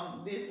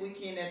 This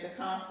weekend at the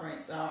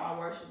conference, our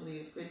worship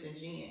leaders, Chris and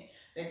Jen,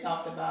 they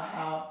talked about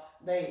how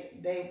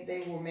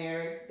they were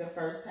married the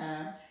first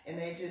time, and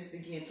they just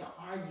began to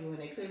argue, and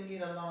they couldn't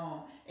get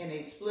along, and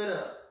they split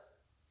up.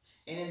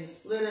 And in the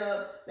split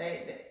up,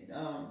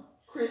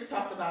 Chris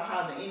talked about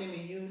how the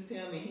enemy used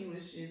him, and he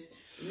was just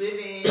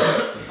living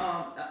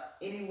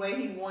any way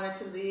he wanted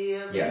to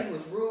live. Yeah. And he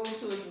was rude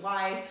to his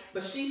wife,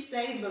 but she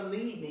stayed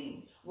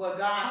believing what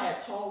God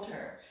had told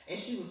her. And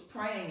she was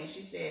praying, and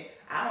she said,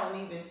 I don't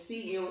even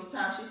see, it was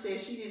time. She said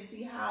she didn't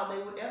see how they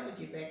would ever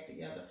get back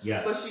together.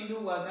 Yeah. But she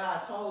knew what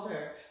God told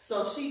her.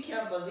 So she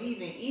kept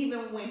believing.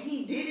 Even when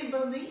he didn't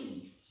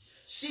believe,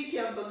 she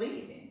kept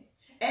believing.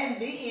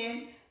 And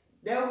then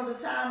there was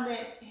a time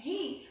that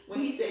when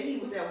he said he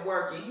was at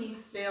work, and he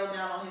fell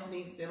down on his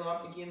knees and said, Lord,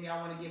 forgive me, I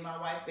want to get my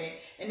wife back.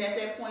 And at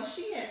that point,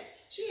 she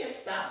had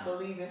stopped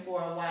believing for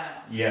a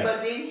while. Yeah. But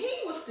then he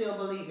was still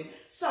believing.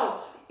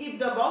 So if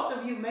the both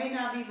of you may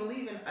not be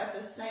believing at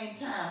the same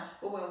time,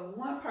 but when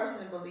one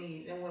person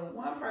believed and when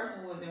one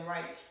person was in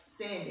right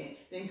standing,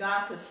 then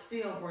God could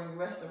still bring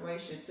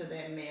restoration to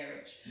that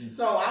marriage. Mm-hmm.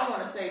 So I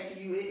want to say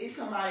to you, it's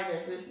somebody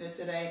that's listening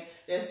today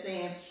that's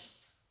saying,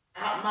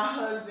 my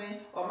husband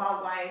or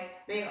my wife,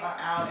 they are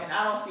out, and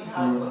I don't see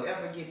how we'll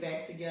ever get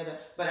back together,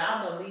 but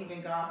I'm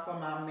believing God for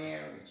my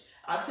marriage.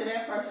 To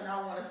that person,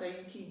 I want to say,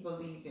 you keep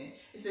believing.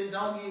 It says,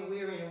 don't get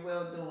weary in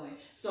well-doing.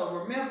 So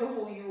remember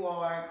who you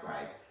are in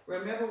Christ.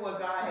 Remember what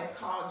God has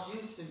called you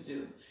to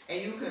do,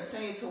 and you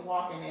continue to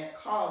walk in that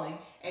calling,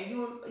 and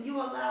you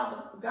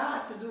allow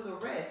God to do the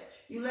rest.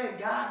 You let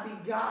God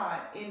be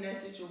God in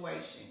that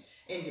situation.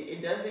 And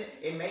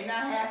it may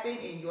not happen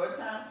in your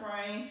time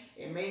frame.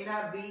 It may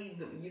not be,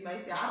 you may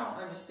say, I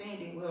don't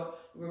understand it. Well,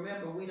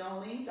 remember, we don't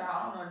lean to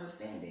our own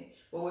understanding.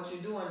 But what you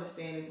do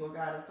understand is what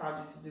God has called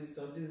you to do,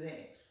 so do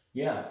that.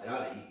 Yeah,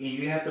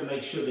 you have to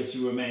make sure that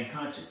you remain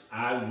conscious.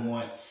 I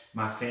want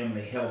my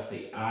family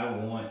healthy. I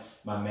want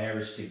my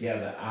marriage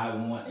together.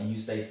 And you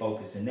stay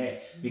focused in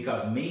that.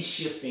 Because me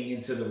shifting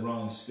into the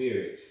wrong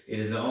spirit, it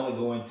is only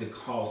going to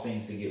cause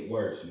things to get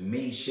worse.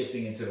 Me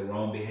shifting into the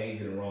wrong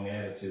behavior, the wrong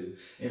attitude,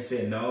 and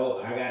saying, no,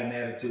 I got an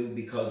attitude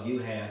because you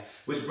have.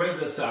 Which brings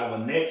us to our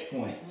next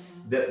point.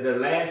 The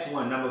last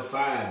one, number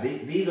 5,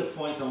 these are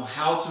points on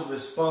how to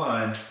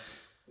respond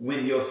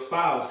when your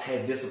spouse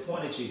has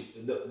disappointed you.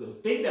 The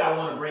thing that I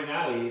want to bring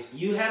out is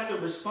you have to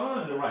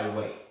respond the right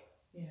way.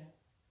 Yeah.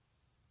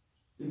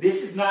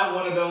 This is not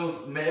one of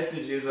those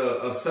messages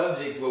or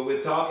subjects where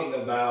we're talking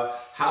about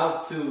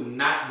how to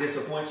not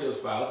disappoint your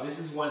spouse. This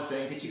is one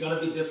saying that you're going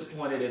to be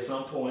disappointed at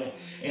some point,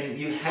 and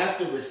you have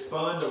to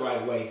respond the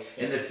right way.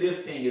 And the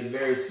 5th thing is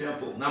very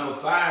simple. Number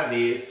 5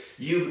 is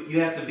you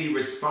have to be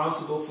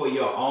responsible for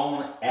your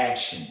own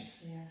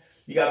actions. Yeah.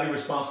 You got to be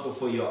responsible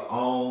for your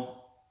own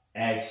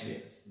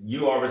actions.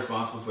 You are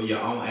responsible for your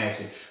own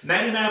actions.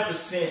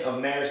 99%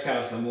 of marriage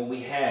counseling, when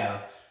we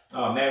have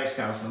marriage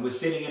counseling, we're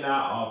sitting in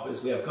our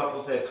office, we have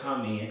couples that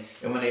come in,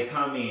 and when they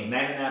come in,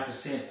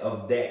 99%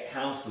 of that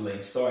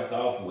counseling starts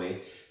off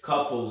with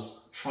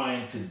couples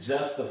trying to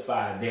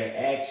justify their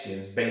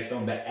actions based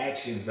on the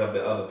actions of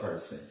the other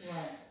person.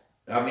 Right.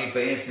 I mean, for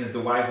instance, the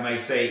wife might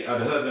say, or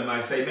the husband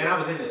might say, man, I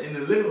was in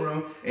the living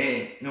room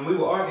and we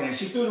were arguing and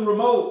she threw the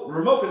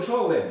remote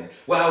control at me.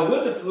 Well, I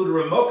wouldn't have threw the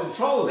remote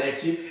control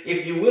at you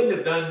if you wouldn't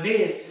have done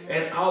this.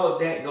 And all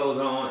of that goes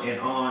on and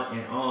on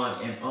and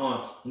on and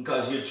on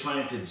because you're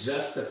trying to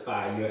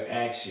justify your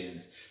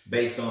actions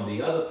based on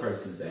the other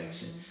person's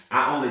action.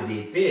 I only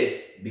did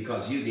this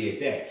because you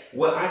did that.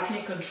 Well, I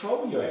can't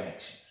control your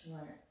actions.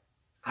 Right.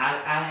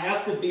 I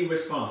have to be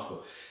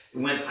responsible.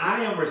 When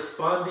I am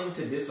responding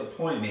to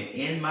disappointment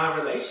in my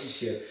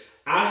relationship,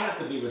 I have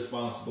to be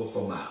responsible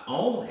for my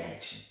own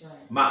actions,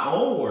 right, my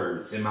own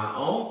words, and my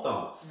own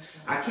thoughts.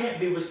 Right. I can't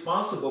be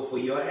responsible for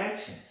your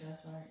actions.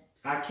 That's right.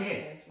 I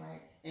can't. That's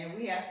right. And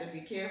we have to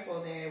be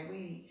careful that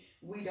we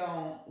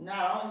don't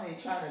not only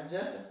try to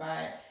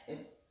justify it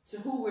to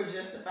who we're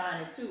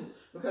justifying it to,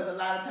 because a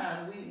lot of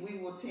times we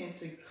will tend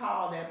to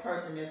call that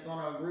person that's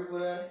going to agree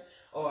with us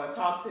or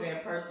talk to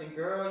that person,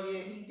 girl, yeah,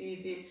 he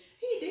did this.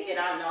 He did.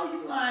 I know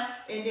you lying.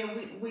 And then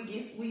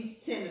we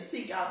tend to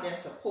seek out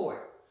that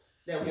support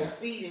that will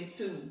feed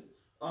into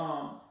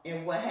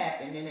and what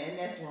happened, and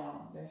that's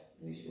wrong.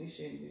 We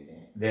shouldn't do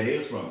that. That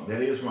is wrong.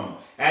 That is wrong.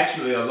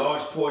 Actually, a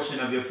large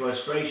portion of your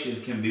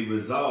frustrations can be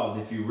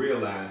resolved if you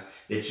realize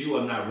that you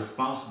are not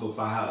responsible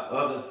for how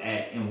others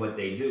act and what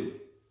they do.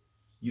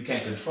 You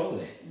can't control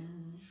that,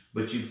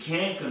 but you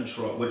can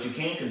control. What you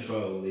can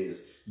control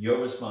is your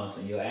response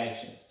and your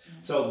actions.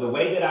 So the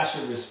way that I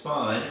should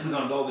respond, we're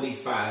going to go over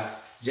these 5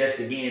 just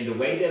again. The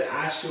way that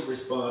I should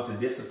respond to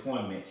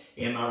disappointment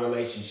in my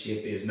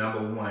relationship is,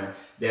 number 1,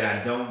 that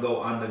I don't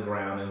go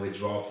underground and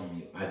withdraw from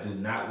you. I do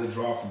not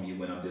withdraw from you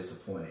when I'm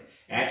disappointed.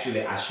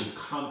 Actually, I should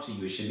come to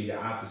you. It should be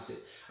the opposite.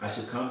 I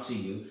should come to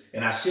you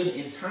and I shouldn't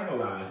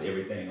internalize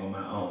everything on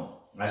my own.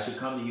 I should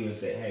come to you and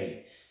say,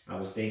 hey, I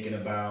was thinking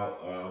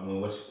about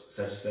when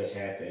such and such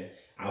happened.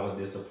 I was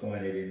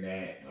disappointed in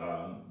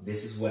that.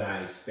 This is what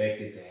I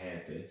expected to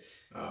happen.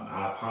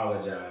 I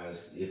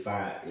apologize if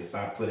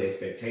I put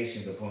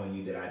expectations upon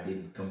you that I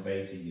didn't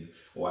convey to you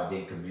or I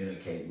didn't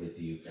communicate with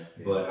you.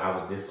 But I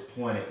was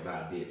disappointed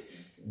by this.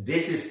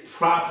 This is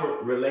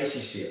proper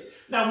relationship.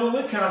 Now, when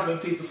we're counseling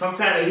people,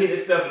 sometimes they hear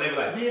this stuff and they be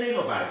like, man, ain't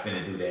nobody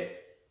finna do that.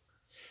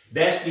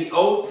 That's the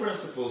old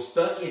principle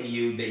stuck in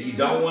you that you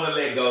don't want to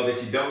let go,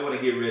 that you don't want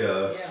to get rid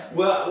of. Yeah.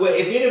 Well,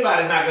 if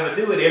anybody's not going to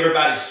do it,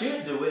 everybody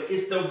should do it.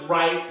 It's the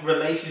right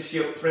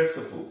relationship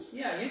principles.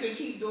 Yeah, you can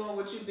keep doing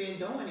what you've been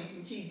doing. You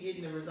can keep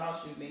getting the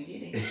results you've been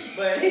getting.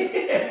 But I mean,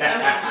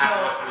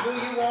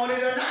 do you want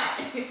it or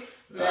not?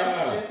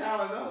 That's just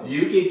how it goes.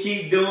 You can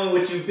keep doing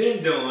what you've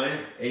been doing,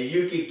 and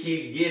you can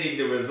keep getting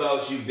the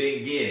results you've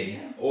been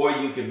getting, or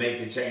you can make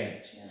the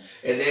change. Yeah.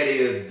 And that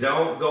is,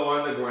 don't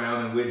go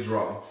underground and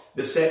withdraw.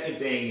 The second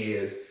thing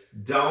is,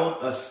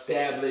 don't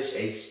establish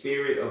a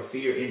spirit of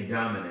fear and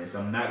dominance.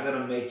 I'm not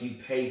going to make you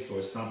pay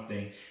for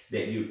something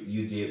that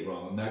you did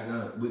wrong. I'm not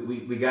going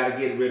to, we got to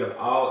get rid of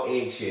all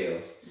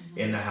eggshells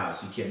in the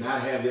house. You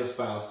cannot have your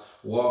spouse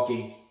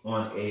walking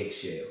on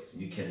eggshells.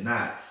 You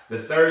cannot. The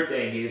third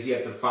thing is you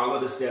have to follow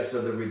the steps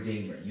of the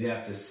Redeemer. You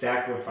have to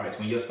sacrifice.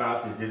 When your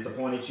spouse has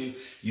disappointed you,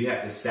 you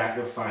have to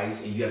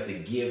sacrifice and you have to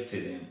give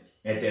to them.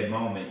 At that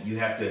moment, you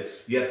have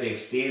to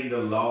extend the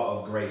law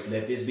of grace.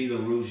 Let this be the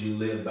rules you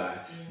live by.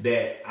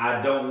 That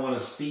I don't want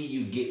to see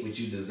you get what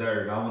you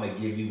deserve. I want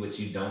to give you what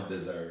you don't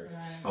deserve.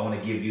 Right. I want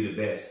to give you the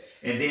best.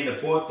 And then the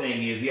fourth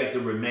thing is you have to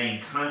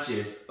remain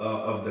conscious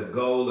of the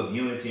goal of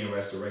unity and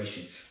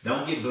restoration.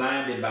 Don't get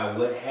blinded by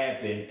what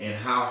happened and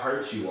how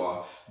hurt you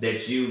are,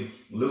 that you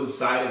lose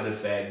sight of the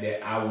fact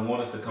that I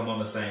want us to come on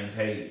the same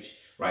page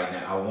right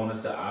now. I want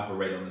us to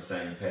operate on the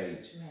same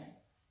page. Right.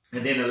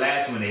 And then the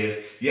last one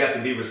is you have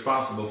to be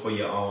responsible for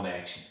your own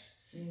actions.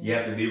 You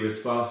have to be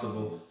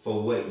responsible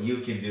for what you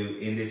can do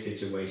in this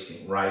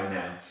situation right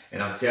now.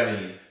 And I'm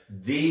telling you,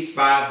 these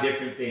 5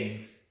 different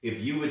things,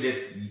 if you would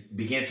just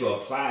begin to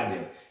apply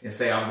them and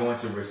say, I'm going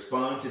to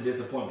respond to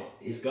disappointment,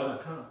 it's going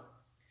to come.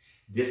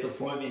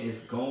 Disappointment is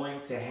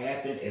going to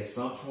happen at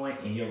some point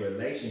in your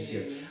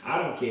relationship.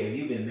 I don't care if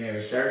you've been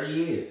married 30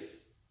 years.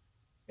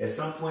 At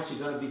some point, you're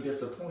going to be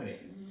disappointed.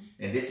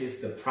 And this is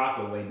the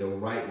proper way, the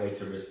right way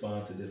to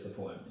respond to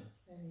disappointment.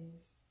 That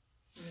is.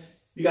 Yes.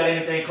 You got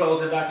anything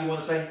closing, Doc, you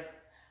want to say?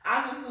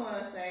 I just want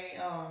to say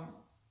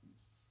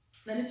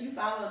that if you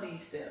follow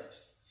these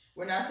steps,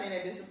 we're not saying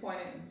that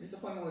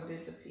disappointment will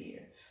disappear.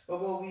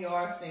 But what we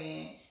are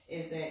saying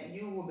is that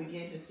you will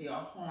begin to see a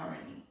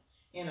harmony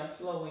and a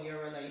flow in your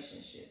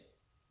relationship.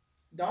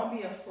 Don't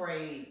be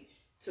afraid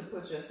to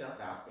put yourself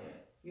out there.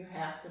 You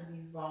have to be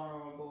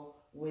vulnerable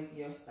with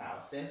your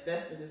spouse.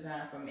 That's the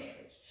design for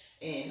marriage.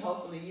 And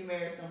hopefully you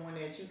marry someone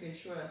that you can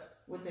trust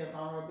with their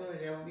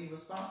vulnerability, that will be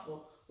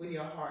responsible with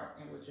your heart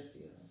and with your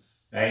feelings.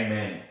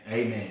 Amen.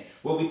 Amen.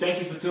 Well, we thank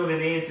you for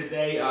tuning in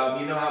today.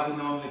 You know how we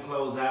normally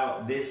close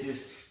out. This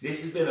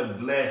has been a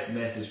blessed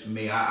message for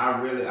me. I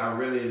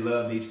really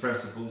love these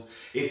principles.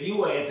 If you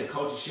were at the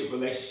Cultureship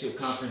Relationship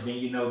Conference, then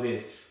you know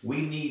this.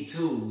 We need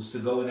tools to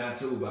go in our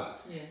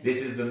toolbox. Yes.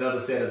 This is another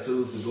set of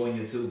tools to go in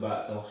your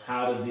toolbox on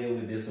how to deal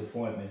with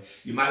disappointment.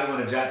 You might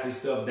want to jot this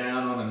stuff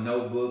down on a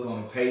notebook, on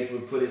a paper,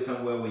 put it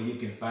somewhere where you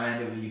can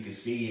find it, where you can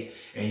see it,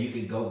 and you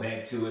can go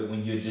back to it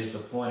when you're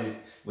disappointed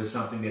with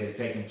something that is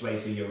taking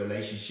place in your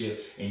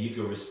relationship, and you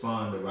can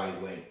respond the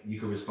right way.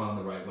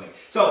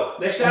 So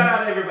let's shout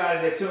out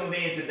everybody that tuned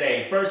in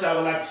today. First, I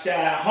would like to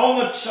shout out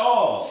Homer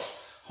Charles.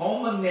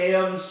 Homer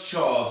Nelms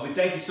Charles. We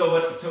thank you so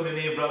much for tuning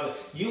in, brother.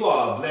 You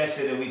are a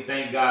blessing, and we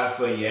thank God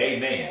for you.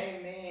 Amen.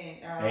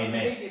 Amen.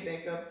 Let me get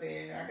back up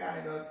there. I got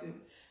to go to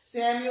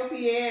Samuel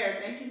Pierre.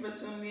 Thank you for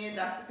tuning in,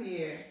 Dr.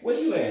 Pierre. Where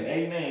you at?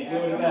 Amen.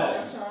 Glory to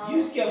God.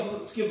 You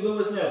skip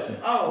Lewis Nelson.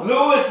 Oh.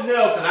 Lewis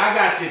Nelson. I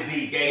got you,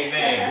 Deke.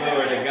 Amen.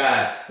 Glory to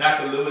God.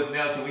 Dr. Lewis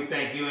Nelson, we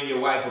thank you and your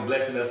wife for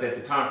blessing us at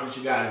the conference.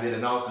 You guys did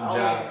an awesome job.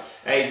 Yes.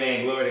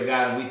 Amen. Glory to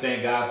God. And we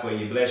thank God for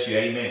you. Bless you.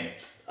 Amen.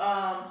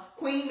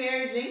 Queen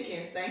Mary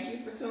Jenkins, thank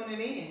you for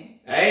tuning in.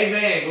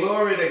 Amen.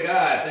 Glory to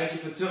God. Thank you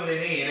for tuning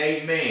in.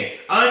 Amen.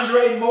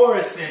 Andre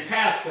Morrison,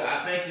 Pastor,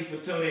 I thank you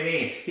for tuning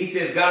in. He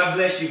says, God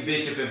bless you,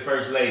 Bishop and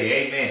First Lady.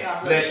 Amen.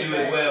 God bless you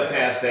as well,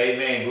 Pastor.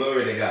 Amen.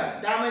 Glory to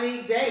God.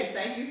 Dominique Day,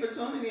 thank you for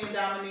tuning in,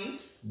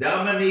 Dominique.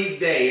 Dominique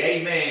Day.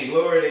 Amen.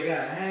 Glory to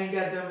God. I ain't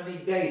got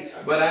Dominique Day,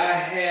 but I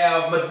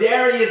have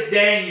Madarius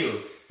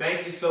Daniels.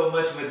 Thank you so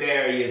much,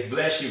 Madarius.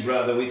 Bless you,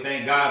 brother. We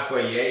thank God for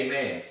you.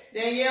 Amen.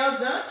 Danielle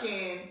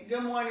Duncan.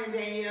 Good morning,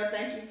 Danielle.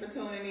 Thank you for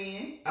tuning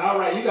in. All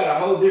right, you got a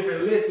whole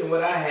different list than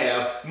what I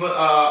have.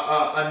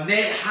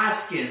 Annette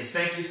Hoskins,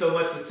 thank you so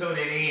much for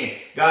tuning in.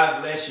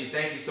 God bless you.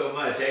 Thank you so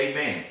much.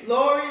 Amen.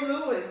 Lori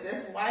Lewis,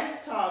 that's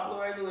Wife Talk.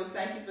 Lori Lewis,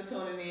 thank you for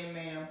tuning in,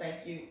 ma'am.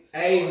 Thank you.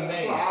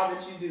 Amen. For all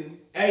that you do.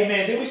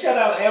 Amen. Did we shout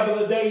out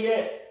Albert Leday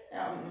yet?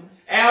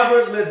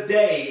 Albert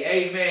Leday.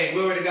 Amen.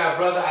 Glory to God,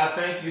 brother. I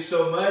thank you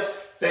so much.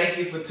 Thank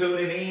you for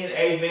tuning in.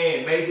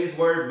 Amen. May this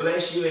word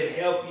bless you and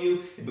help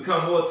you and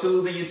become more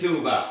tools in your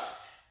toolbox.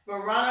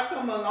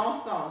 Veronica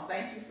Malonson.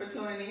 Thank you for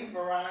tuning in,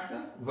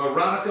 Veronica.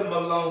 Veronica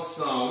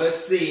Malonson. Let's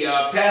see.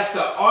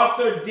 Pastor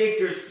Arthur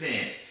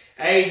Dickerson.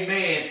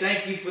 Amen.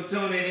 Thank you for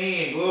tuning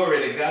in.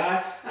 Glory to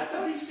God. I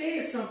thought he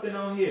said something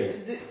on here.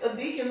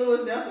 Deacon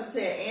Lewis Nelson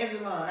said,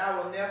 Angela, I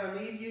will never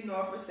leave you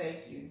nor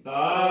forsake you.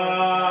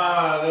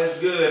 Ah, that's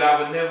good.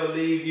 I will never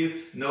leave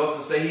you nor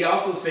forsake. He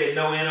also said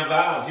no inner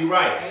vows. You're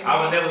right. Amen.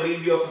 I will never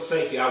leave you or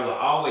forsake you. I will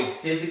always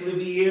physically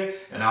be here,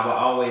 and I will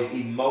always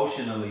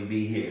emotionally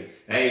be here.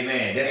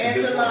 Amen. That's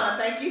Angela, a good one.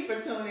 Thank you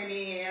for tuning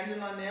in.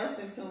 Angela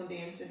Nelson tuned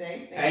in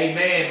today.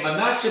 Amen.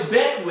 Menasha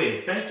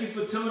Beckwith, thank you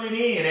for tuning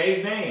in.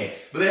 Amen.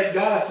 Bless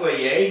God for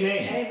you.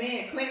 Amen.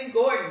 Amen. Clinton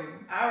Gordon.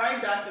 All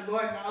right, Dr.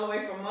 Gordon, all the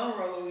way from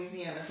Monroe,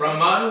 Louisiana. From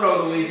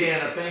Monroe,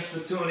 Louisiana. Thanks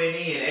for tuning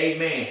in.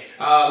 Amen.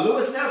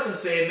 Lewis Nelson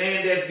said,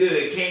 man, that's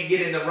good. Can't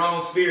get in the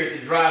wrong spirit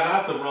to drive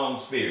out the wrong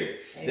spirit.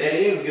 Amen. That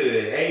is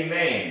good.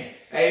 Amen.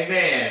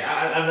 Amen.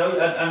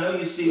 I know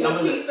you see.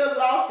 Lakeitha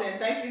Lawson,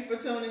 thank you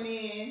for tuning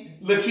in.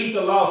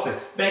 Lakeitha Lawson,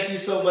 thank you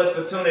so much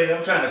for tuning in.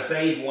 I'm trying to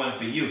save one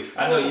for you.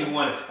 I know you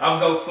want it.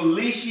 I'm going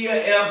Felicia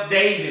F.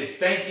 Davis.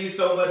 Thank you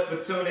so much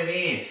for tuning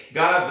in.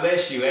 God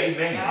bless you.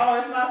 Amen. Oh,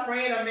 it's my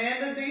friend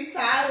Amanda D.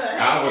 Tyler.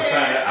 I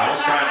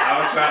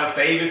was trying to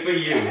save it for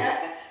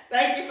you.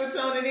 Thank you for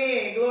tuning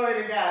in.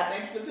 Glory to God.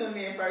 Thank you for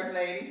tuning in, First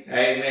Lady.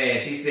 Amen.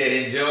 She said,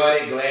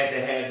 enjoyed it. Glad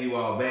to have you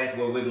all back.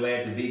 Well, we're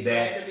glad to be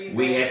back.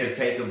 We had to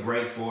take a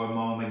break for a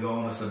moment, go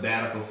on a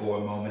sabbatical for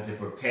a moment to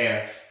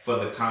prepare for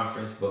the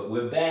conference, but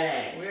we're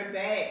back. We're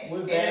back. We're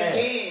back. And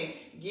again,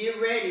 get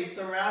ready.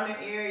 Surrounding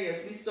areas.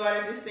 We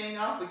started this thing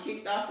off. We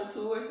kicked off the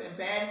tours in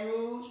Baton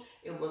Rouge.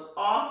 It was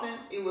awesome.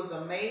 It was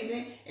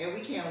amazing. And we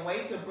can't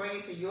wait to bring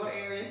it to your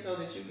area so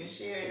that you can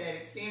share that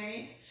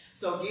experience.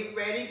 So get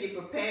ready, get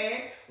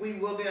prepared. We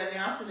will be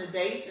announcing the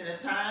dates and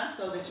the time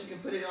so that you can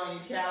put it on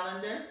your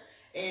calendar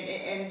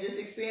and just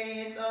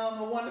experience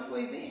a wonderful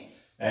event.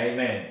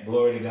 Amen.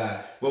 Glory to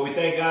God. Well, we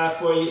thank God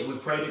for you. We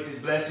pray that this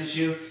blesses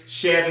you.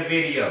 Share the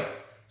video.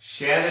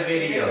 Share the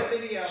video.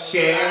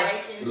 Share,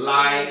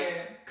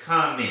 like,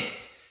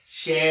 comment.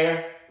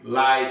 Share,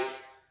 like,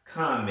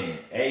 comment.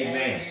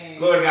 Amen.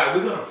 Glory to God.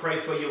 We're going to pray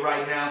for you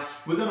right now.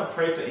 We're going to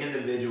pray for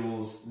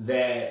individuals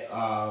that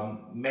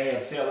may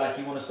have felt like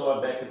you want to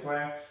start back to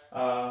prayer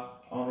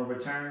on a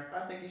return. I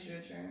think it's your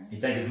turn. You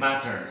think it's my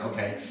turn?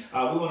 Okay.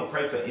 We want to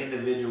pray for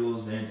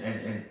individuals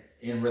and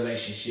in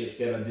relationships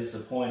that are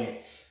disappointed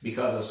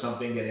because of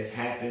something that has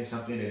happened,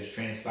 something that has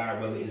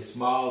transpired, whether it's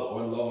small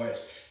or large,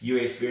 you're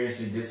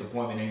experiencing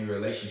disappointment in your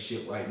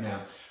relationship right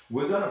now.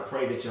 We're going to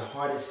pray that your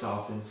heart is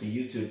softened for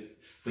you to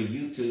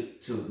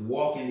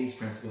walk in these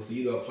principles, for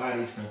you to apply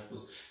these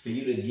principles, for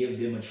you to give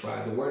them a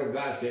try. The Word of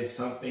God says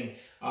something,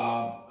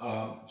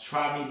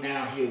 try me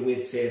now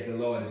herewith, says the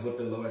Lord, is what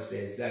the Lord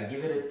says. Now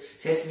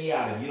test me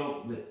out. If you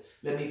don't,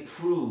 let me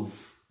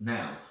prove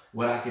now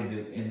what I can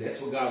do. And that's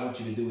what God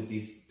wants you to do with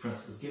these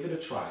principles. Give it a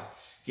try.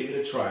 Give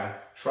it a try.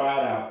 Try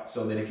it out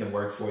so that it can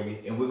work for you.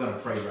 And we're going to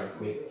pray right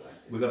quick.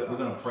 We're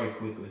going to pray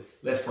quickly.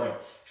 Let's pray.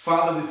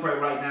 Father, we pray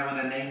right now in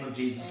the name of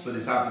Jesus for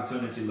this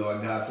opportunity,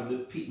 Lord God.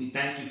 We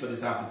thank you for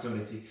this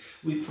opportunity.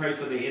 We pray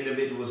for the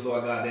individuals,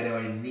 Lord God, that are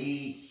in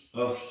need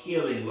of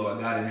healing, Lord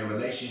God, in their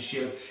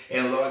relationship.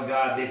 And Lord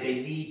God, that they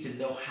need to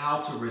know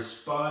how to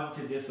respond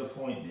to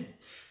disappointment.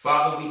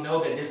 Father, we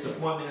know that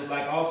disappointment is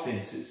like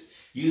offenses.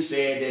 You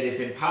said that it's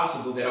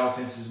impossible that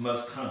offenses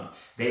must come.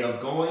 They are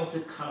going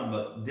to come,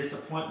 but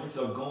disappointments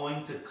are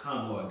going to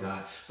come, Lord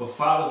God. But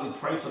Father, we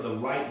pray for the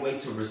right way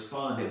to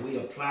respond, that we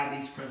apply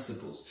these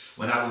principles.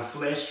 When our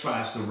flesh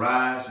tries to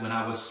rise, when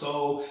our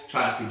soul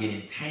tries to get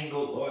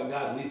entangled, Lord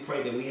God, we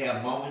pray that we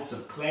have moments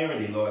of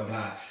clarity, Lord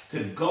God,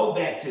 to go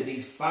back to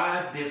these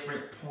 5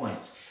 different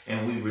points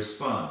and we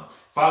respond.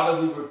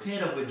 Father, we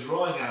repent of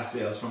withdrawing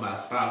ourselves from our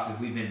spouse if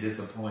we've been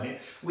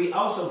disappointed. We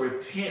also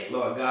repent,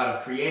 Lord God,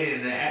 of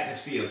creating an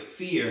atmosphere of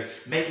fear,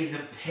 making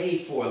them pay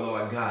for,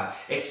 Lord God,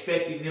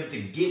 expecting them to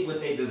get what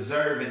they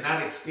deserve and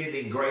not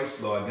extending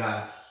grace, Lord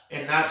God,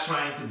 and not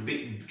trying to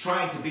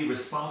be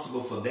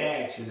responsible for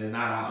their actions and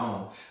not our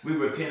own. We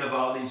repent of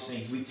all these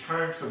things. We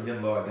turn from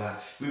them, Lord God.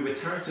 We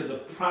return to the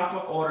proper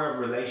order of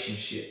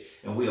relationship,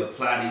 and we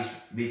apply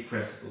these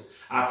principles.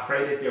 I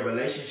pray that their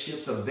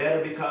relationships are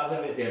better because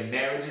of it, their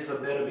marriages are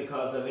better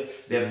because of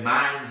it, their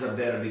minds are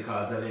better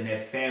because of it, and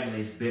their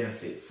families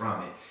benefit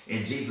from it.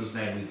 In Jesus'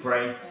 name we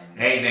pray.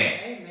 Amen.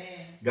 Amen.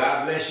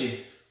 God bless you.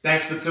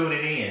 Thanks for tuning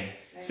in. Amen.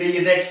 See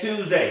you next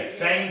Tuesday,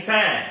 same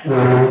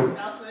time.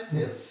 Also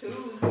until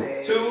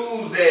Tuesday.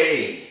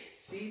 Tuesday.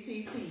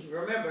 CTT.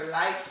 Remember,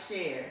 like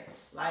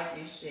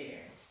and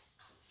share.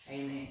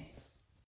 Amen.